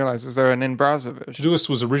 I didn't realize. Was there an in-browser version? Todoist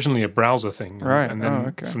was originally a browser thing. Right. And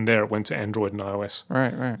then from there it went to Android and iOS.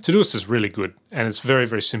 Right. Todoist is really good, and it's very,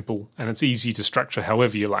 very simple, and it's easy to structure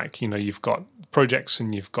however you like. You've got projects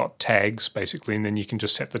and you've got tags, basically, and then you can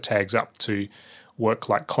just set the tags up to work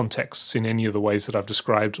like contexts in any of the ways that I've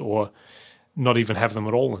described, or not even have them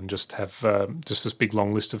at all and just have just this big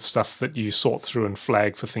long list of stuff that you sort through and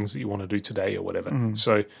flag for things that you want to do today or whatever.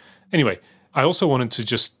 So anyway, I also wanted to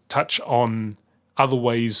just touch on other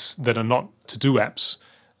ways that are not to-do apps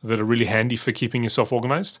that are really handy for keeping yourself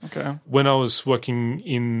organized. Okay. When I was working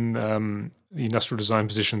in the industrial design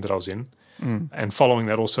position that I was in, and following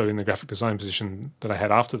that also in the graphic design position that I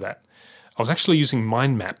had after that, I was actually using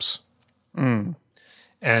mind maps.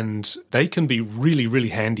 And they can be really, really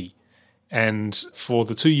handy. And for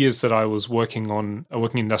the 2 years that I was working in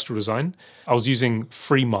industrial design, I was using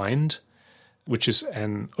FreeMind, which is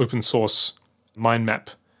an open source mind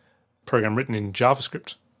map program written in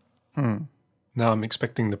JavaScript. Now I'm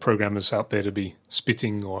expecting the programmers out there to be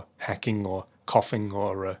spitting or hacking or coughing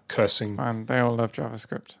or cursing. Fine. They all love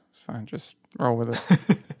JavaScript. It's fine. Just roll with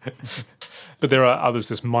it. But there are others.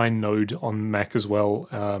 There's MindNode on Mac as well,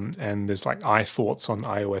 and there's like iThoughts on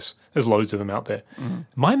iOS. There's loads of them out there.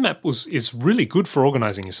 MindMap is really good for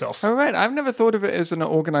organizing yourself. Oh, right. I've never thought of it as an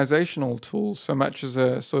organizational tool so much as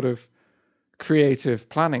a sort of creative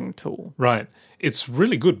planning tool. Right. It's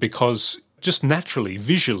really good because just naturally,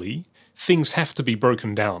 visually, things have to be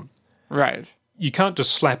broken down. Right. You can't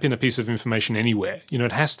just slap in a piece of information anywhere.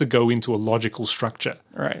 It has to go into a logical structure,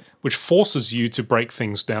 Right. which forces you to break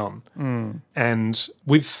things down. And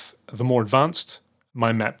with the more advanced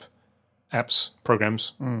mind map apps,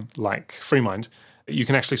 programs like FreeMind, you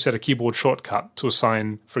can actually set a keyboard shortcut to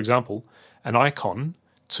assign, for example, an icon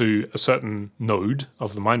to a certain node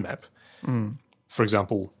of the mind map. For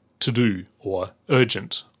example, to do or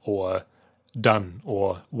urgent or done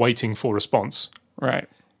or waiting for response. Right.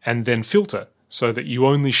 And then filter so that you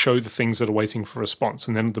only show the things that are waiting for response.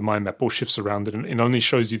 And then the mind map all shifts around it and it only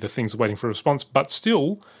shows you the things waiting for response, but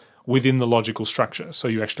still within the logical structure. So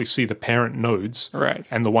you actually see the parent nodes Right.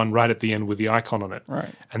 and the one right at the end with the icon on it.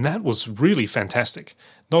 Right. And that was really fantastic.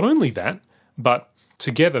 Not only that, but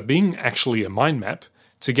together, being actually a mind map,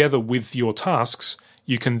 together with your tasks,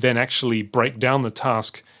 you can then actually break down the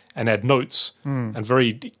task and add notes and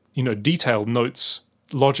very detailed notes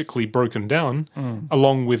logically broken down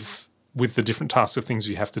along with the different tasks of things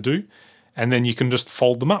you have to do. And then you can just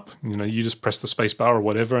fold them up. You just press the space bar or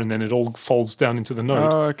whatever, and then it all folds down into the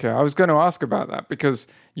node. Oh, okay. I was going to ask about that because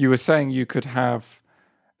you were saying you could have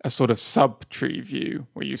a sort of sub-tree view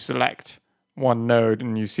where you select one node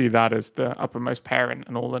and you see that as the uppermost parent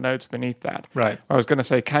and all the nodes beneath that. Right. I was going to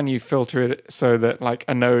say, can you filter it so that like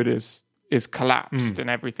a node is collapsed and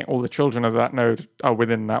everything, all the children of that node are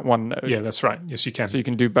within that one node? Yeah, that's right. Yes, you can. So you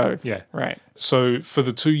can do both. Yeah. Right. So for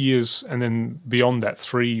the 2 years and then beyond that,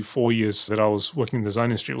 3-4 years that I was working in the design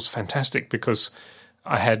industry, it was fantastic because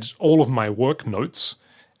I had all of my work notes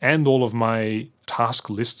and all of my task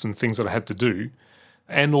lists and things that I had to do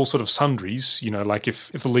and all sort of sundries, like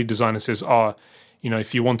if the lead designer says,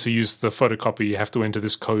 if you want to use the photocopy, you have to enter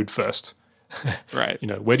this code first. Right.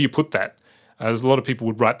 Where do you put that? As a lot of people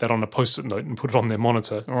would write that on a post-it note and put it on their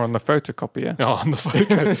monitor. Or on the photocopier. Oh, on the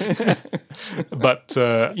photo. But,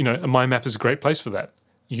 a mind map is a great place for that.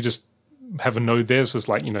 You can just have a node there as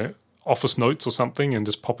like, office notes or something and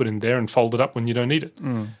just pop it in there and fold it up when you don't need it.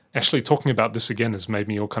 Actually, talking about this again has made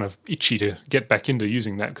me all kind of itchy to get back into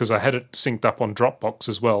using that because I had it synced up on Dropbox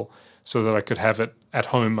as well so that I could have it at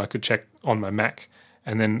home. I could check on my Mac,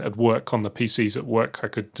 and then at work on the PCs at work, I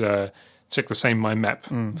could check the same mind map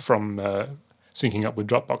from syncing up with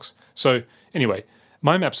Dropbox. So anyway,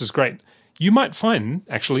 Mind Maps is great. You might find,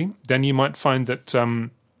 actually, Dan, you might find that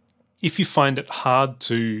if you find it hard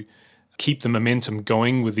to keep the momentum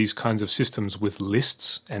going with these kinds of systems with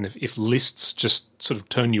lists, and if lists just sort of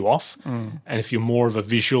turn you off, and if you're more of a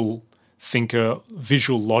visual thinker,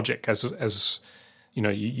 visual logic, as you know,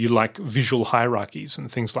 you like visual hierarchies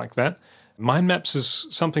and things like that, Mind Maps is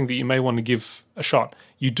something that you may want to give a shot.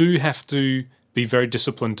 You do have to be very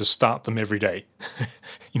disciplined to start them every day.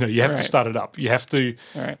 You have to start it up. You have to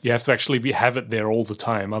actually have it there all the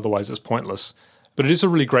time. Otherwise, it's pointless. But it is a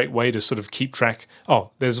really great way to sort of keep track.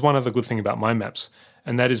 Oh, there's one other good thing about Mind Maps,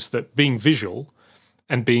 and that is that being visual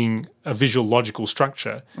and being a visual logical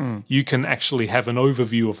structure, you can actually have an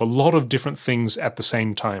overview of a lot of different things at the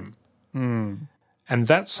same time. And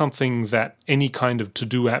that's something that any kind of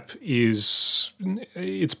to-do app it's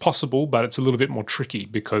possible, but it's a little bit more tricky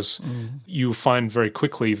because you find very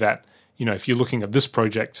quickly that, if you're looking at this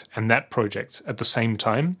project and that project at the same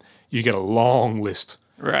time, you get a long list.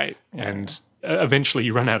 Right. And eventually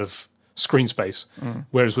you run out of screen space.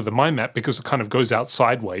 Whereas with the mind map, because it kind of goes out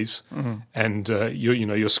sideways and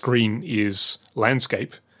your screen is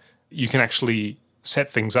landscape, you can actually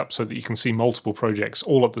set things up so that you can see multiple projects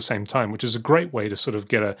all at the same time, which is a great way to sort of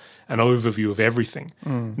get an overview of everything.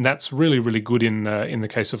 And that's really, really good in the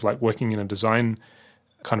case of like working in a design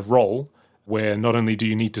kind of role, where not only do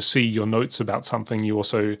you need to see your notes about something, you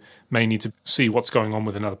also may need to see what's going on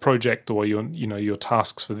with another project or your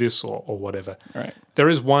tasks for this or whatever. Right. There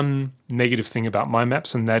is one negative thing about Mind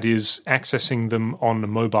Maps, and that is accessing them on a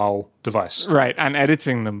mobile device. Right, and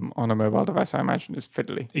editing them on a mobile device, I imagine, is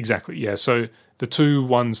fiddly. Exactly, yeah. So the two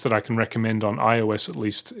ones that I can recommend on iOS at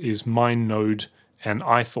least is MindNode and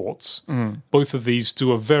iThoughts. Both of these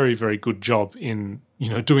do a very, very good job in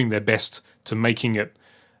doing their best to making it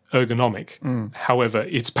ergonomic. However,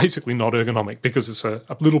 it's basically not ergonomic because it's a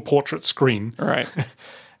little portrait screen. Right.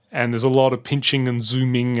 And there's a lot of pinching and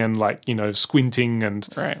zooming and squinting, and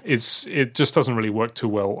it just doesn't really work too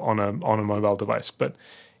well on a mobile device. But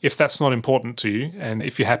if that's not important to you, and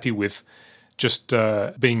if you're happy with just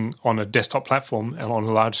being on a desktop platform and on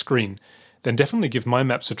a large screen, then definitely give Mind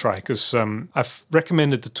Maps a try, because I've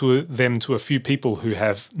recommended them to a few people who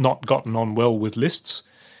have not gotten on well with lists.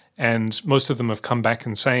 And most of them have come back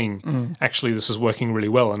and saying, actually, this is working really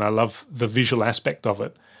well, and I love the visual aspect of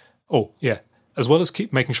it. Oh, yeah. As well as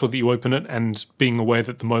keep making sure that you open it and being aware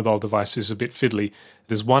that the mobile device is a bit fiddly,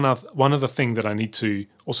 there's one other thing that I need to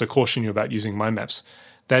also caution you about using Mind Maps.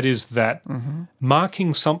 That is that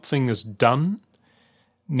marking something as done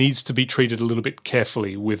needs to be treated a little bit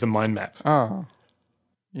carefully with a mind map. Oh,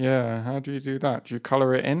 yeah. How do you do that? Do you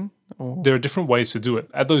color it in? Or? There are different ways to do it.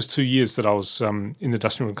 At those 2 years that I was in the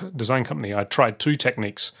Industrial Design Company, I tried two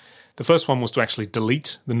techniques. The first one was to actually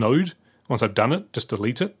delete the node. Once I've done it, just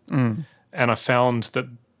delete it. And I found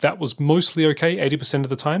that was mostly okay 80% of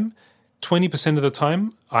the time. 20% of the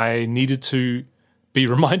time, I needed to be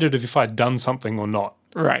reminded of if I'd done something or not.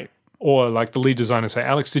 Right. Or like the lead designer say,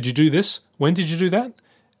 Alex, did you do this? When did you do that?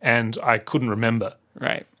 And I couldn't remember.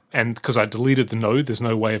 Right. And because I deleted the node, there's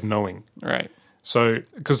no way of knowing. Right. So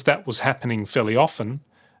because that was happening fairly often,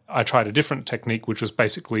 I tried a different technique, which was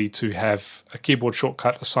basically to have a keyboard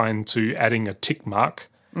shortcut assigned to adding a tick mark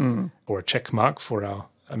or a check mark for our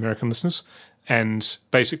American listeners. And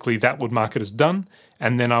basically that would mark it as done.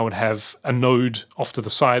 And then I would have a node off to the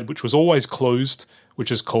side, which was always closed,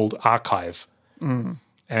 which is called archive.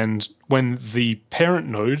 And when the parent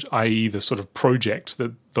node, i.e. the sort of project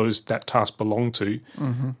that task belonged to,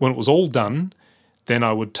 when it was all done, then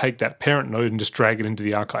I would take that parent node and just drag it into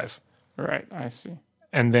the archive. Right, I see.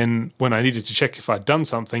 And then when I needed to check if I'd done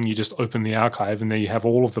something, you just open the archive and there you have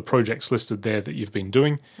all of the projects listed there that you've been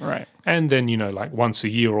doing. Right. And then, like once a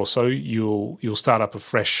year or so, you'll start up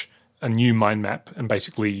a new mind map and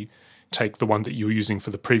basically take the one that you were using for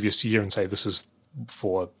the previous year and say, this is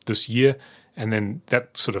for this year. And then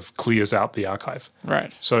that sort of clears out the archive.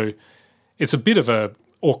 Right. So it's a bit of a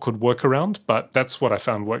awkward workaround, but that's what I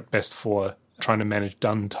found worked best for trying to manage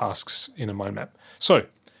done tasks in a mind map. So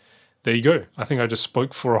there you go. I think I just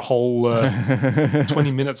spoke for a whole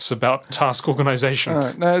 20 minutes about task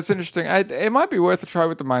organization. No, it's interesting. It might be worth a try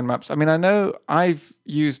with the mind maps. I mean, I know I've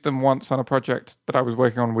used them once on a project that I was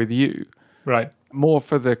working on with you. Right. More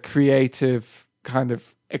for the creative kind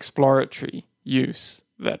of exploratory use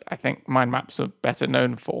that I think mind maps are better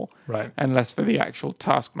known for. Right. And less for the actual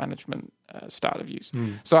task management style of use.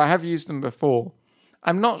 So I have used them before.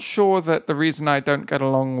 I'm not sure that the reason I don't get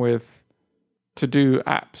along with to-do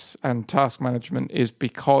apps and task management is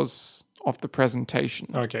because of the presentation.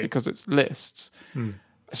 Okay. Because it's lists.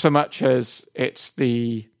 So much as it's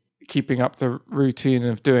the keeping up the routine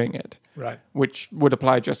of doing it. Right. Which would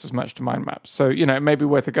apply just as much to mind maps. So, it may be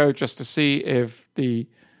worth a go just to see if the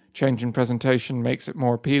change in presentation makes it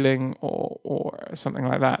more appealing or something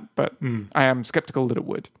like that. But I am skeptical that it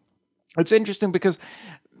would. It's interesting because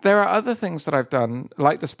there are other things that I've done,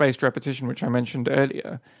 like the spaced repetition, which I mentioned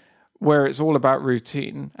earlier, where it's all about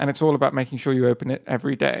routine and it's all about making sure you open it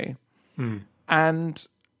every day. And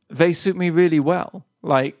they suit me really well.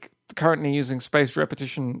 Like currently using spaced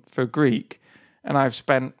repetition for Greek, and I've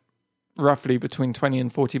spent roughly between 20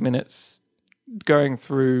 and 40 minutes going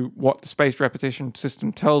through what the spaced repetition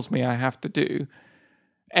system tells me I have to do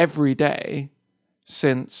every day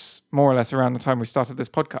since more or less around the time we started this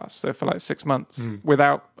podcast. So for like 6 months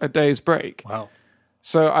without a day's break. Wow.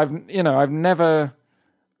 So I've never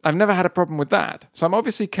had a problem with that. So I'm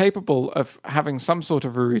obviously capable of having some sort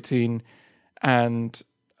of a routine and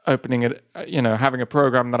opening it, having a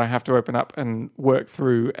program that I have to open up and work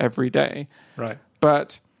through every day. Right.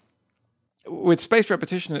 But with spaced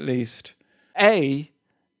repetition, at least,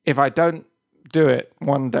 if I don't do it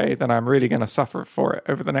one day, then I'm really going to suffer for it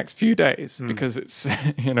over the next few days because it's,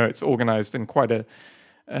 it's organized in quite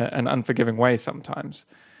an unforgiving way sometimes.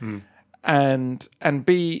 And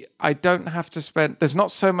B, I don't have to spend, there's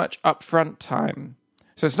not so much upfront time.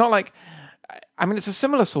 So it's not like, it's a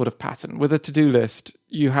similar sort of pattern. With a to-do list,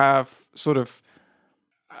 you have sort of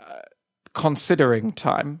considering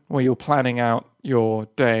time where you're planning out your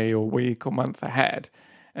day or week or month ahead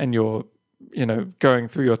and you're, going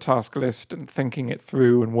through your task list and thinking it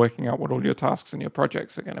through and working out what all your tasks and your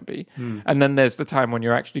projects are going to be. And then there's the time when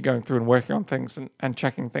you're actually going through and working on things and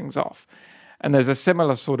checking things off. And there's a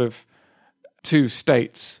similar sort of two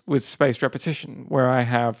states with spaced repetition where I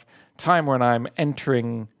have time when I'm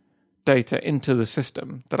entering data into the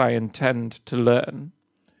system that I intend to learn,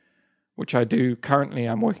 which I do currently.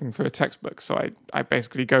 I'm working through a textbook, so I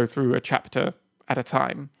basically go through a chapter at a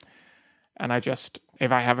time, and I just,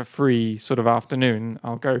 if I have a free sort of afternoon,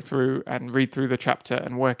 I'll go through and read through the chapter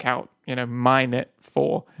and work out, mine it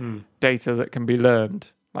for data that can be learned,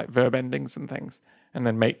 like verb endings and things, and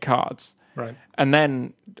then make cards. Right. And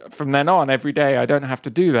then from then on, every day, I don't have to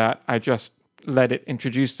do that. I just let it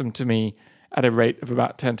introduce them to me at a rate of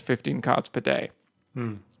about 10 to 15 cards per day.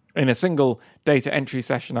 In a single data entry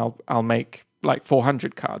session, I'll make like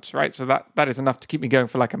 400 cards, right? So that is enough to keep me going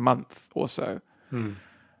for like a month or so.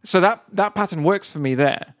 So that pattern works for me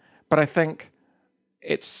there. But I think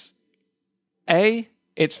it's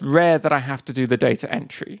rare that I have to do the data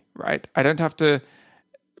entry, right? I don't have to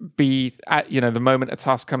be at, the moment a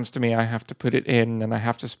task comes to me, I have to put it in and I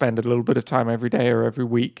have to spend a little bit of time every day or every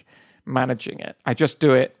week managing it. I just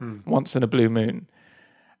do it once in a blue moon.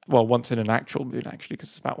 Well, once in an actual moon, actually, because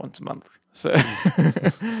it's about once a month. So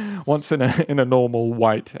once in a normal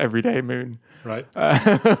white everyday moon. Right.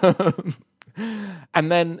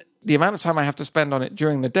 And then the amount of time I have to spend on it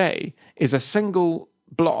during the day is a single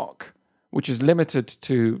block, which is limited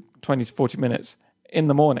to 20 to 40 minutes in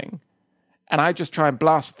the morning. And I just try and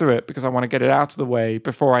blast through it because I want to get it out of the way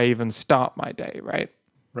before I even start my day, right?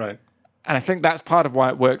 Right. And I think that's part of why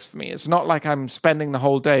it works for me. It's not like I'm spending the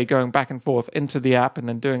whole day going back and forth into the app and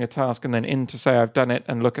then doing a task and then in to say I've done it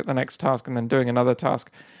and look at the next task and then doing another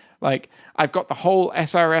task. Like, I've got the whole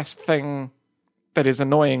SRS thing that is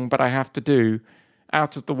annoying but I have to do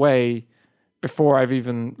out of the way before I've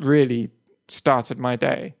even really started my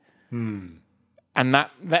day. And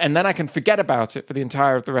then I can forget about it for the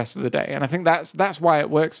entire of the rest of the day. And I think that's why it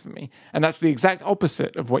works for me. And that's the exact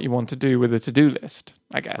opposite of what you want to do with a to-do list,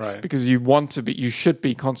 I guess. Right. Because you should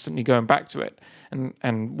be constantly going back to it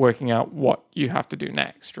and working out what you have to do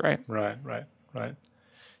next, right? Right.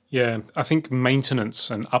 Yeah, I think maintenance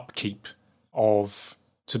and upkeep of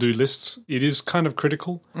to-do lists, it is kind of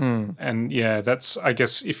critical. And yeah, that's, I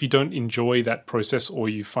guess, if you don't enjoy that process or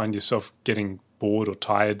you find yourself getting bored or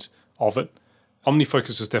tired of it,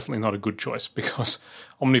 OmniFocus is definitely not a good choice because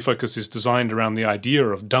OmniFocus is designed around the idea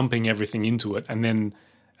of dumping everything into it and then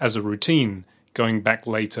as a routine going back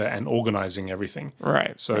later and organizing everything.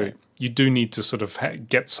 Right. So you do need to sort of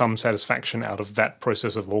get some satisfaction out of that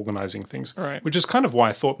process of organizing things, right. Which is kind of why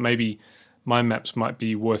I thought maybe Mind Maps might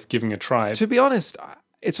be worth giving a try. To be honest,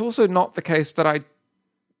 it's also not the case that I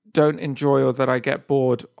don't enjoy or that I get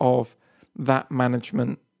bored of that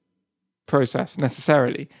management process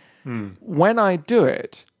necessarily. When I do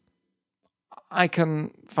it, I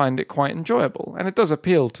can find it quite enjoyable. And it does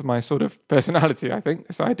appeal to my sort of personality, I think,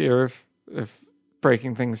 this idea of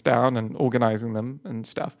breaking things down and organizing them and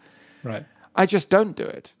stuff. Right. I just don't do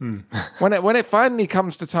it. When it finally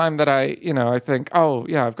comes to time that I think, oh,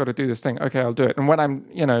 yeah, I've got to do this thing. Okay, I'll do it. And when I'm,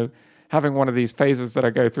 having one of these phases that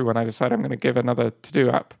I go through when I decide I'm going to give another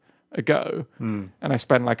to-do app ago, and I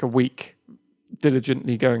spend like a week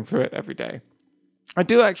diligently going through it every day. I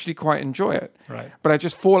do actually quite enjoy it, Right. but I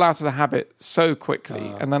just fall out of the habit so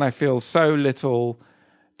quickly, and then I feel so little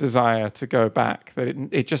desire to go back that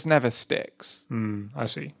it just never sticks. I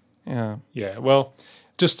see. Yeah. Yeah. Well,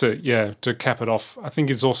 just to cap it off, I think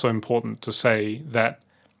it's also important to say that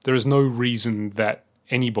there is no reason that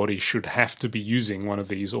anybody should have to be using one of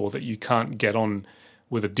these, or that you can't get on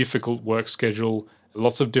with a difficult work schedule,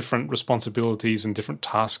 lots of different responsibilities and different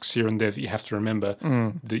tasks here and there that you have to remember,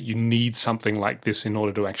 that you need something like this in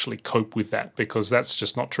order to actually cope with that, because that's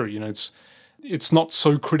just not true. It's not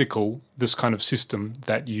so critical, this kind of system,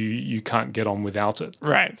 that you can't get on without it.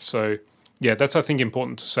 Right. So, yeah, that's, I think,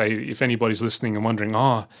 important to say if anybody's listening and wondering,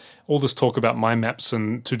 all this talk about mind maps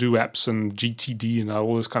and to-do apps and GTD and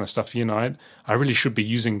all this kind of stuff, I really should be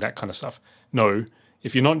using that kind of stuff. No,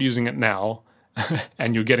 if you're not using it now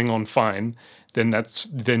and you're getting on fine,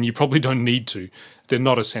 then you probably don't need to. They're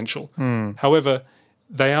not essential. However,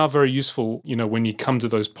 they are very useful, when you come to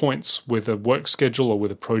those points with a work schedule or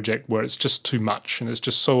with a project where it's just too much and it's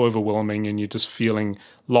just so overwhelming and you're just feeling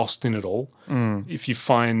lost in it all. If you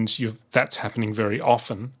find that's happening very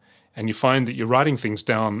often, and you find that you're writing things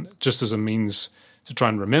down just as a means to try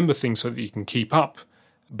and remember things so that you can keep up,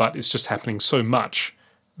 but it's just happening so much,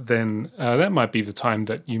 then that might be the time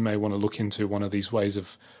that you may want to look into one of these ways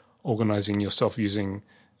of organizing yourself using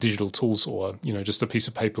digital tools, or just a piece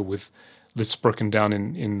of paper with lists broken down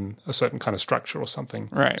in a certain kind of structure or something.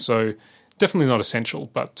 Right. So definitely not essential,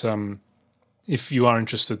 but if you are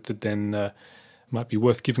interested, then it might be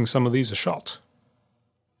worth giving some of these a shot.